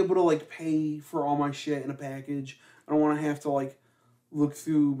want to be able to, like, pay for all my shit in a package. I don't want to have to, like, look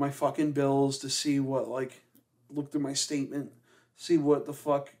through my fucking bills to see what, like... Look through my statement, see what the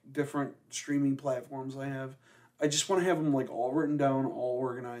fuck different streaming platforms I have. I just want to have them, like, all written down, all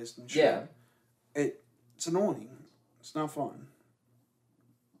organized and shit. Yeah. It's annoying. It's not fun.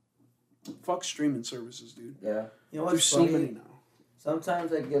 Fuck streaming services, dude. Yeah. You know what's There's so funny? many now.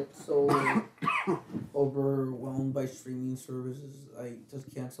 Sometimes I get so overwhelmed by streaming services, I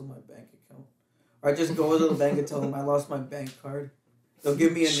just cancel my bank account. Or I just go to the bank and tell them I lost my bank card. They'll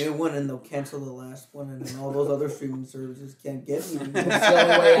give me a new one and they'll cancel the last one, and then all those other streaming services can't get me anymore. It's the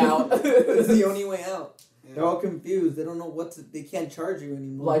only way out. It's the only way out. Yeah. They're all confused. They don't know what to... They can't charge you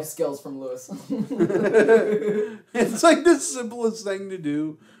anymore. Life skills from Lewis. It's like the simplest thing to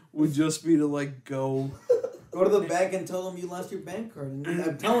do would just be to, like, go to the bank and tell them you lost your bank card. And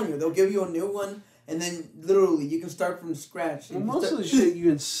I'm telling you, they'll give you a new one, and then literally you can start from scratch. Well, most of the shit you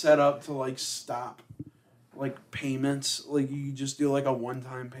can set up to, like, stop, like, payments. Like, you just do, like, a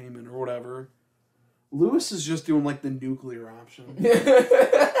one-time payment or whatever. Lewis is just doing, like, the nuclear option.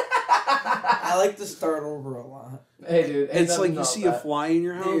 I like to start over a lot. Hey, dude. It's like you see a fly in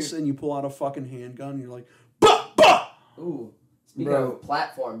your house and you pull out a fucking handgun and you're like, bah, bah! Ooh. Speaking of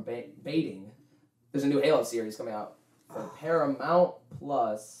platform baiting, there's a new Halo series coming out for Paramount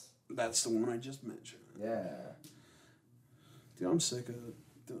Plus. That's the one I just mentioned. Yeah. Dude, I'm sick of it.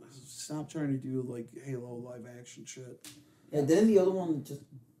 Stop trying to do, like, Halo live action shit. Yeah, didn't the other one just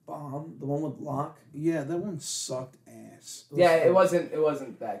bomb? The one with Locke? Yeah, that one sucked ass. Yeah, it wasn't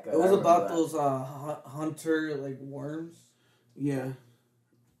that good. It was about those hunter, like, worms. Yeah.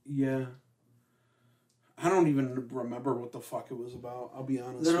 Yeah. I don't even remember what the fuck it was about, I'll be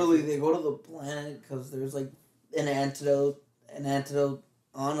honest. Literally, they go to the planet because there's, like, an antidote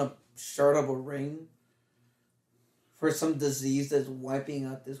on a shard of a ring for some disease that's wiping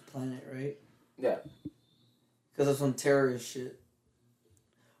out this planet, right? Yeah. Because of some terrorist shit.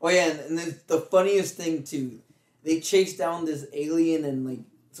 Oh, yeah, and the funniest thing, too, they chase down this alien in, like,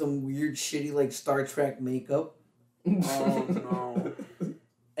 some weird, shitty, like, Star Trek makeup. Oh, no.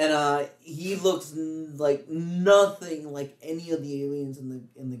 And he looks like nothing like any of the aliens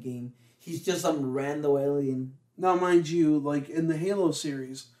in the game. He's just some random alien. Now, mind you, like, in the Halo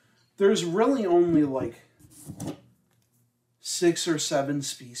series, there's really only, like, 6 or 7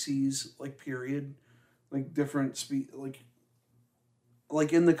 species, like, period. Like, different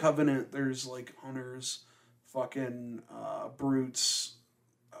like, in the Covenant, there's, like, hunters, fucking, brutes,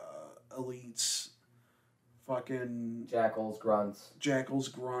 elites, fucking... Jackals,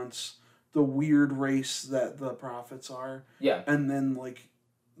 grunts, the weird race that the prophets are. Yeah. And then, like,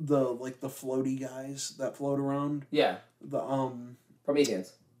 the floaty guys that float around. Yeah. The,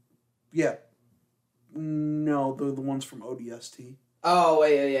 Prometheans. Yeah. No, the ones from ODST. Oh,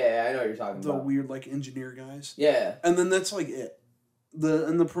 wait, yeah, I know what you're talking The about. weird, like, engineer guys. Yeah. And then that's, like, it.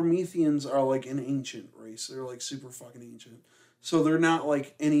 The Prometheans are, like, an ancient race. They're, like, super fucking ancient. So they're not,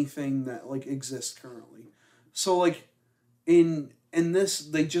 like, anything that, like, exists currently. So, like, in this,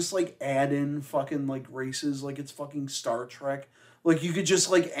 they just, like, add in fucking, like, races. Like, it's fucking Star Trek. Like, you could just,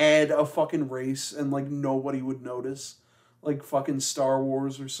 like, add a fucking race and, like, nobody would notice. Like, fucking Star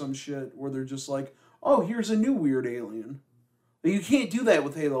Wars or some shit where they're just like, oh, here's a new weird alien. You can't do that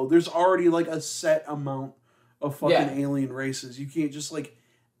with Halo. There's already like a set amount of fucking alien races. You can't just like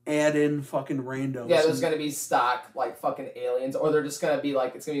add in fucking randos. Yeah, there's gonna be stock like fucking aliens, or they're just gonna be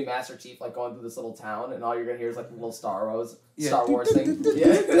like it's gonna be Master Chief like going through this little town, and all you're gonna hear is like a little Star Wars thing.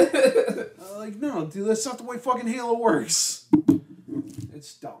 Yeah. Like no, dude, that's not the way fucking Halo works.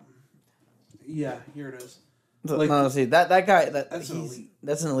 It's dumb. Yeah, here it is. Like, no, see that guy that's an elite.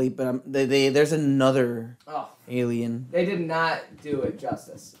 That's an elite, but there's another alien. They did not do it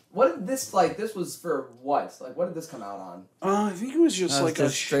justice. What did this like? This was for what? Like, what did this come out on? I think it was just like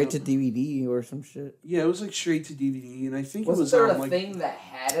a straight to DVD or some shit. Yeah, it was like straight to DVD, and I think Wasn't it was there on, a like, thing that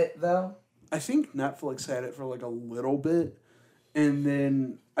had it though? I think Netflix had it for like a little bit, and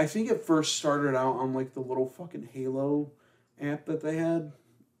then I think it first started out on like the little fucking Halo app that they had.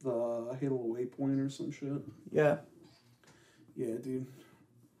 The Halo Waypoint or some shit. Yeah. Yeah, dude.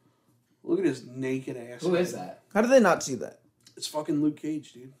 Look at his naked ass. Who is that? How did they not see that? It's fucking Luke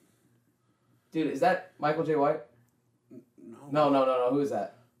Cage, dude. Dude, is that Michael J. White? No. Who is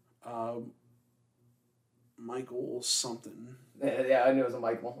that? Michael something. Yeah, I knew it was a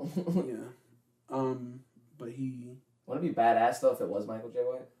Michael. Yeah. But he... Wouldn't it be badass, though, if it was Michael J.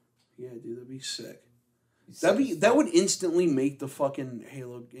 White? Yeah, dude, that'd be sick. That would instantly make the fucking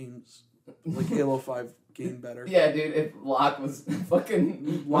Halo games, like Halo 5 game better. Yeah, dude, if Locke was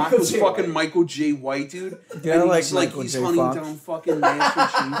fucking... Locke was fucking Michael J. White, dude. Yeah, and he's hunting down fucking Master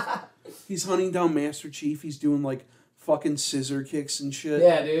Chief. He's hunting down Master Chief. He's doing, like, fucking scissor kicks and shit.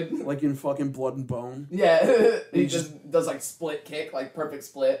 Yeah, dude. Like in fucking Blood and Bone. Yeah, he just does, like, split kick, like, perfect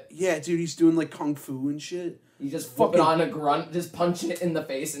split. Yeah, dude, he's doing, like, kung fu and shit. You just flip it on a grunt, just punch it in the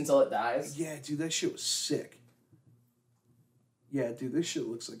face until it dies. Yeah, dude, that shit was sick. Yeah, dude, this shit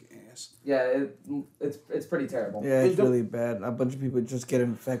looks like ass. Yeah, it's pretty terrible. Yeah, it's really bad. A bunch of people just get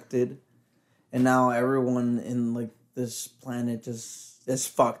infected, and now everyone in like this planet just is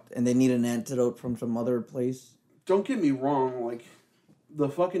fucked, and they need an antidote from some other place. Don't get me wrong, like the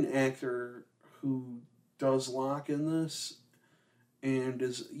fucking actor who does Locke in this, and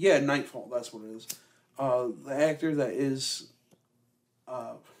is Nightfall. That's what it is. The actor that is,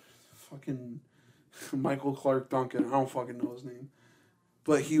 fucking Michael Clark Duncan. I don't fucking know his name,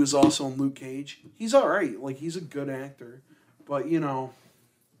 but he was also in Luke Cage. He's all right. Like he's a good actor, but you know,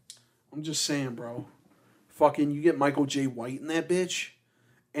 I'm just saying, bro. Fucking, you get Michael J. White in that bitch,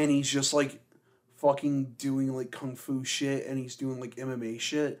 and he's just like fucking doing like kung fu shit, and he's doing like MMA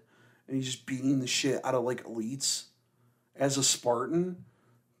shit, and he's just beating the shit out of like elites as a Spartan,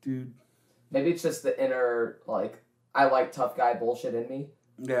 dude. Maybe it's just the inner, like, I like tough guy bullshit in me.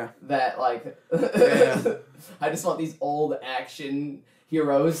 Yeah. That, like, I just want these old action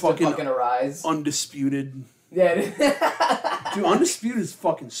heroes to fucking arise. Undisputed. Yeah. Dude, Undisputed is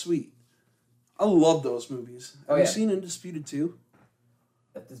fucking sweet. I love those movies. Have you seen Undisputed 2?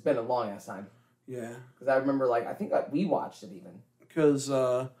 It's been a long ass time. Yeah. Because I remember, like, I think we watched it even. Because,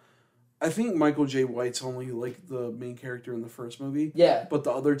 I think Michael J. White's only, like, the main character in the first movie. Yeah. But the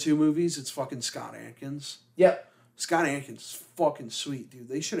other two movies, it's fucking Scott Adkins. Yep. Scott Adkins is fucking sweet, dude.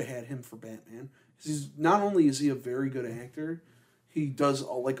 They should have had him for Batman. He's not only is he a very good actor, he does,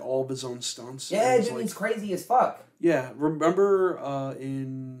 like, all of his own stunts. Yeah, dude, he's crazy as fuck. Yeah. Remember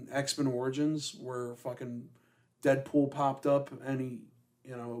in X-Men Origins where fucking Deadpool popped up and he,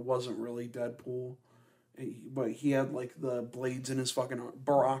 you know, it wasn't really Deadpool. But he had, like, the blades in his fucking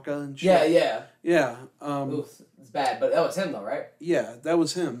Baraka and shit. Yeah. Yeah. Oof, it's bad, but that was him, though, right? Yeah, that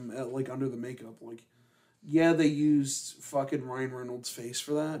was him, like, under the makeup. Like, yeah, they used fucking Ryan Reynolds' face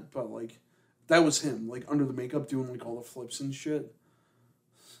for that, but, like, that was him, like, under the makeup doing, like, all the flips and shit.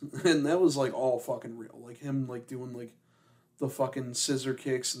 And that was, like, all fucking real. Like, him, like, doing, like, the fucking scissor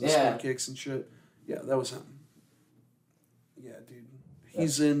kicks and the spin kicks and shit. Yeah, that was him. Yeah, dude.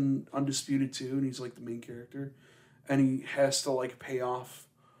 He's in Undisputed 2, and he's, like, the main character. And he has to, like, pay off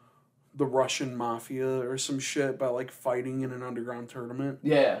the Russian mafia or some shit by, like, fighting in an underground tournament.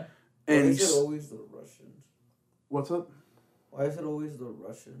 Yeah. And why is it always the Russians? What's up? Why is it always the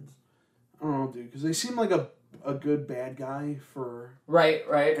Russians? I don't know, dude. Because they seem like a good bad guy for right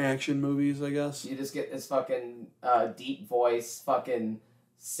action movies, I guess. You just get this fucking deep voice, fucking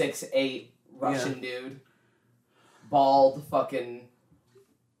 6'8" Russian dude. Bald, fucking...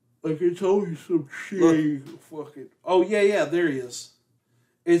 I can tell you some shit. Fucking. Oh, yeah, there he is.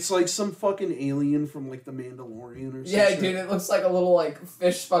 It's like some fucking alien from, like, The Mandalorian or something. Yeah, dude, it looks like a little, like,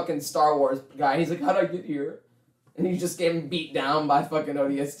 fish fucking Star Wars guy. He's like, how'd I get here? And he just getting beat down by fucking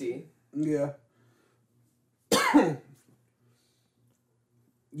ODST. Yeah.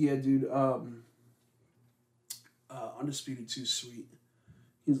 Yeah, dude, Undisputed 2's sweet.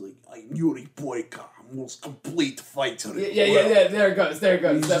 He's like, I'm Yuri Boyka. I'm most complete fight to the yeah. There it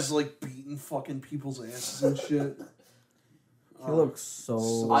goes. He's just like beating fucking people's asses and shit. He looks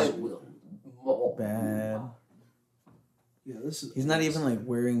so I will. bad. Yeah, this is. He's not even like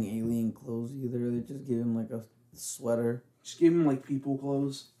wearing alien clothes either. They just give him like a sweater. Just give him like people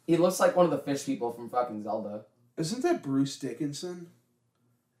clothes. He looks like one of the fish people from fucking Zelda. Isn't that Bruce Dickinson?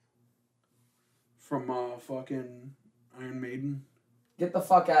 From fucking Iron Maiden? Get the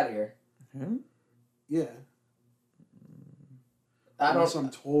fuck out of here. Him? Yeah. Unless I'm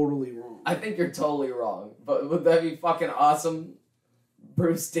totally wrong. I think you're totally wrong. But would that be fucking awesome?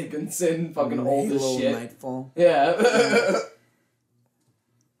 Bruce Dickinson, fucking old as shit. Nightfall. Yeah.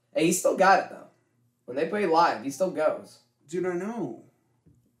 Hey, he still got it though. When they play live, he still goes. Dude, I know.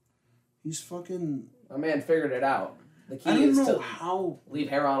 He's fucking. My man figured it out. The key I don't is know to how. leave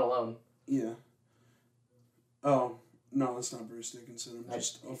Heron alone. Yeah. Oh. No, that's not Bruce Dickinson. I'm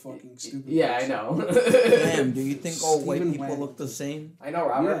just a fucking stupid Yeah, person. I know. Damn, do you think all white Stephen people Wang. look the same? I know,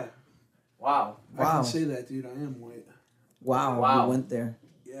 Robert. Yeah. Wow. I can say that, dude. I am white. Wow. We went there.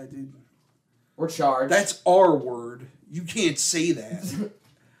 Yeah, dude. We're charged. That's our word. You can't say that.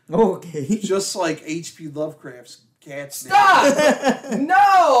 Okay. Just like H.P. Lovecraft's cat's name. Stop!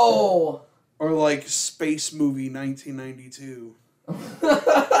 No! Or like Space Movie 1992.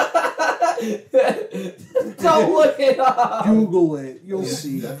 Don't look it up. Google it. You'll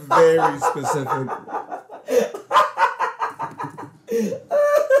see. Very specific.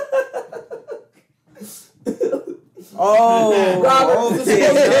 Oh, Robert, okay. this is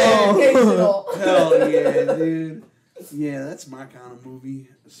educational. Hell yeah, dude. Yeah, that's my kind of movie.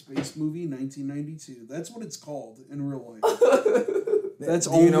 Space Movie 1992. That's what it's called in real life. That's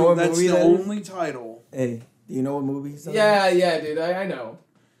Do you know what that's movie the that is? only title. Hey, do you know what movie he's on? Yeah, dude. I know.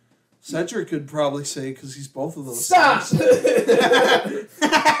 Cedric could probably say because he's both of those. Stop! things.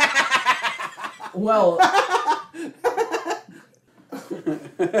 Well.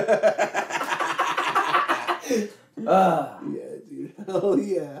 Yeah, dude. Hell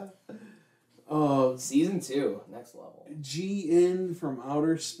yeah. Season 2, next level. GN from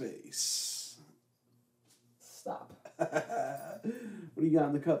outer space. Stop. What do you got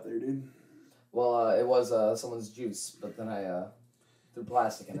in the cup there, dude? Well, it was someone's juice, but then I threw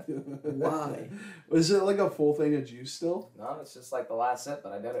plastic in it. Why? Was it like a full thing of juice still? No, it's just like the last sip,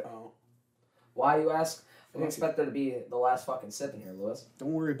 but I did it. Oh. Why, you ask? I didn't expect there to be the last fucking sip in here, Lewis.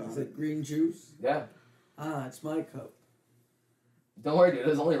 Don't worry about Is it. it green juice? Yeah. Ah, it's my cup. Don't worry, dude.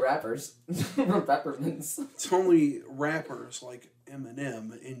 There's only wrappers from peppermints. It's only rappers like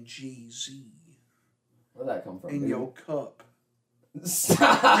Eminem and Jay-Z Where'd that come from? in dude? your cup.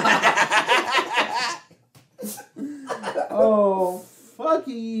 Oh, fuck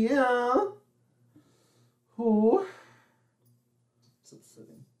yeah. Who?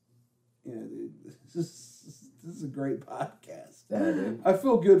 Yeah, dude. This is a great podcast. Yeah, dude. I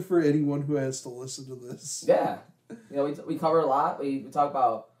feel good for anyone who has to listen to this. Yeah. You know, we cover a lot. We talk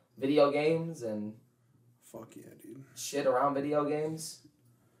about video games and Fuck yeah, dude. shit around video games.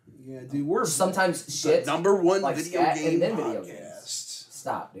 Yeah, dude. We're Sometimes the shit. number one like video scat game and then podcast. video games.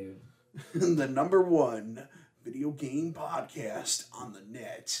 Stop, dude. The number one video game podcast on the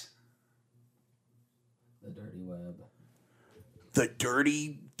net. The dirty web. The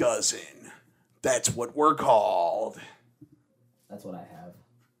Dirty Dozen. That's what we're called. That's what I have.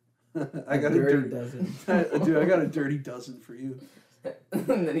 I got Dirty a dozen. Dude, I got a dirty dozen for you.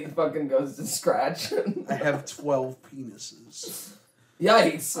 And then he fucking goes to scratch. I have 12 penises.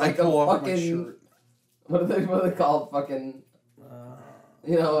 Yikes! Like I pull a off my fucking. shirt. What are they called? Fucking.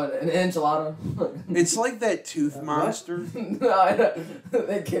 You know, an enchilada. It's like that tooth What? monster. No, I don't.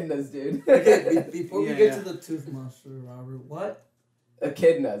 They're kidneys, dude. Okay, before Yeah, we get yeah. to the tooth monster, Robert, what?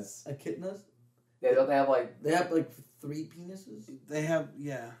 Echidnas. Echidnas? Yeah, don't they have like They have like 3 penises? They have,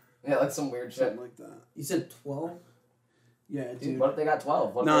 yeah, like some weird shit? something like that. You said 12? Yeah, Dude, dude. what if they got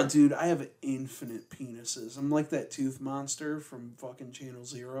 12? What if Nah, they- dude, I have infinite penises. I'm like that tooth monster from fucking Channel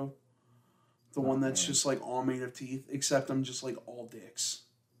Zero. The one that's just like all made of teeth, except I'm just like all dicks.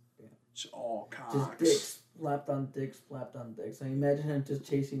 Yeah. Just all cocks. Just dicks. Slapped on dicks, slapped on dicks. I imagine him just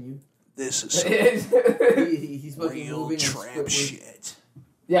chasing you. This is some He's fucking real moving trap and Squidward. shit.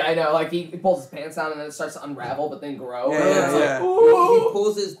 Yeah, I know. Like he pulls his pants down and then it starts to unravel, but then grow. Yeah, and it's like, yeah. He "Ooh."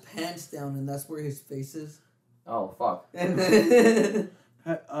 pulls his pants down and that's where his face is. Oh fuck. And then...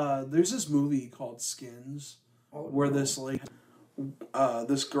 There's this movie called Skins where this like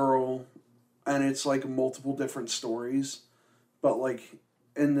this girl, and it's like multiple different stories, but like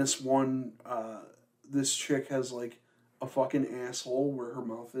in this one, this chick has like a fucking asshole where her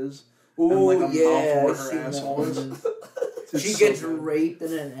mouth is, and like a mouth where her asshole is. She gets raped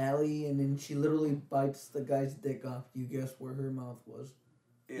in an alley, and then she literally bites the guy's dick off. You guess where her mouth was?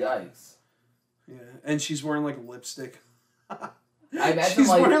 Yeah. Yikes. Yeah, and she's wearing like lipstick. I imagine she's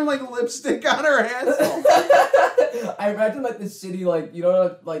wearing like lipstick on her asshole. I imagine like the shitty like you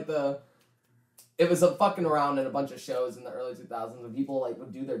know like it was a fucking around in a bunch of shows in the early 2000s when people like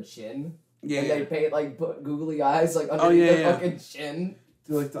would do their chin. Yeah. And they paint like put googly eyes like underneath their fucking chin.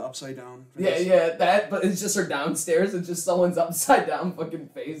 Do like the upside down face. Yeah, that, but it's just her downstairs. It's just someone's upside down fucking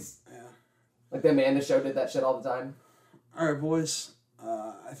face. Yeah. Like the Amanda show did that shit all the time. Alright, boys.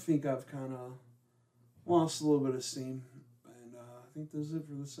 I think I've kind of lost a little bit of steam. And I think this is it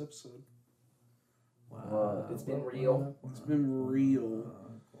for this episode. Wow. It's been real. It's been real.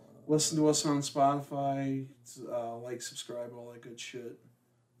 Listen to us on Spotify. Like, subscribe, all that good shit.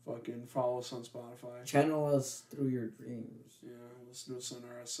 Fucking follow us on Spotify. Channel us through your dreams. Yeah, listen to us on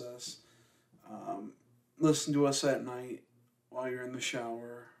RSS. Listen to us at night while you're in the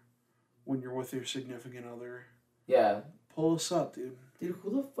shower, when you're with your significant other. Yeah. Pull us up, dude. Dude,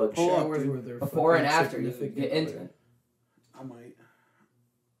 who the fuck showers were there? Before and after you get intimate. I might.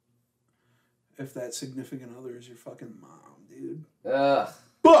 If that significant other is your fucking mom, dude. Ugh.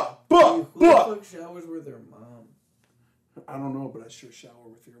 Dude, who the fuck showers with their mom? I don't know, but I sure shower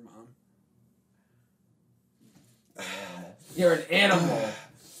with your mom. You're an animal.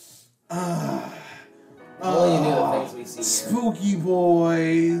 Only you knew the things we see here. Spooky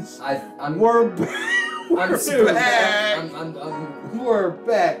boys. We're back. I'm back. We're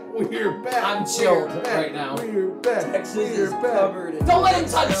back. We're back. I'm chilled right now. We're back. Texas is covered. Don't let him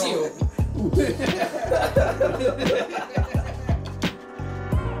touch you.